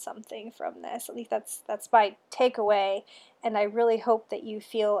learn something from this. At least that's my takeaway. And I really hope that you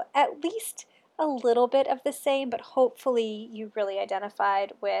feel at least a little bit of the same, but hopefully you really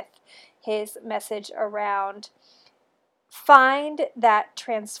identified with his message around find that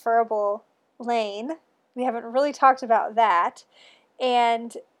transferable lane. We haven't really talked about that.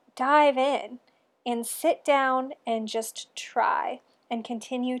 And dive in and sit down and just try and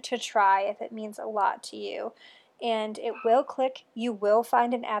continue to try if it means a lot to you. And it will click. You will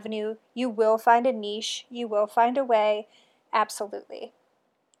find an avenue. You will find a niche. You will find a way. Absolutely.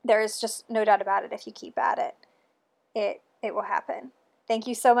 There is just no doubt about it. If you keep at it, it will happen. Thank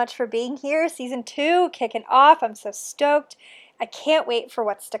you so much for being here. Season 2 kicking off. I'm so stoked. I can't wait for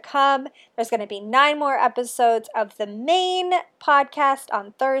what's to come. There's going to be 9 more episodes of the main podcast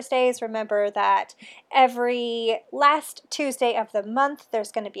on Thursdays. Remember that every last Tuesday of the month,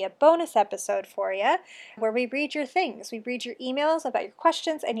 there's going to be a bonus episode for you where we read your things. We read your emails about your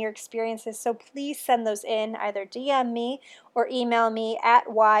questions and your experiences. So please send those in, either DM me or email me at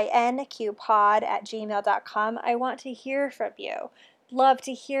ynqpod@gmail.com. I want to hear from you. Love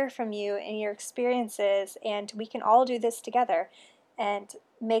to hear from you and your experiences, and we can all do this together and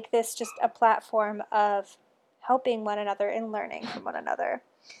make this just a platform of helping one another and learning from one another.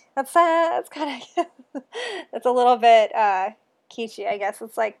 That's kind of that's a little bit kitschy, I guess.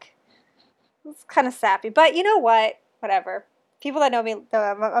 It's kind of sappy, but you know what? Whatever. People that know me know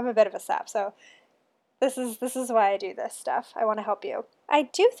I'm a bit of a sap, so this is why I do this stuff. I want to help you. I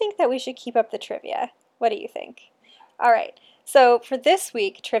do think that we should keep up the trivia. What do you think? All right. So for this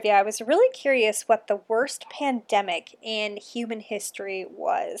week trivia, I was really curious what the worst pandemic in human history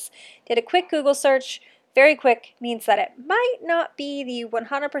was. Did a quick Google search. Very quick means that it might not be the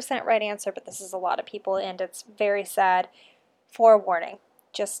 100% right answer, but this is a lot of people and it's very sad. Forewarning,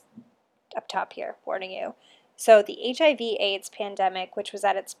 just up top here, warning you. So the HIV/AIDS pandemic, which was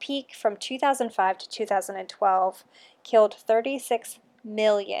at its peak from 2005 to 2012, killed 36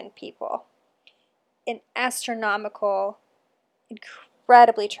 million people. An astronomical,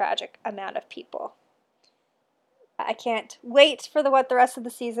 incredibly tragic amount of people. I can't wait for what the rest of the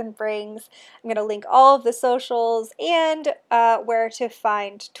season brings. I'm going to link all of the socials and where to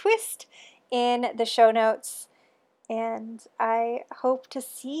find Twist in the show notes. And I hope to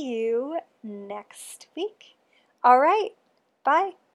see you next week. All right. Bye.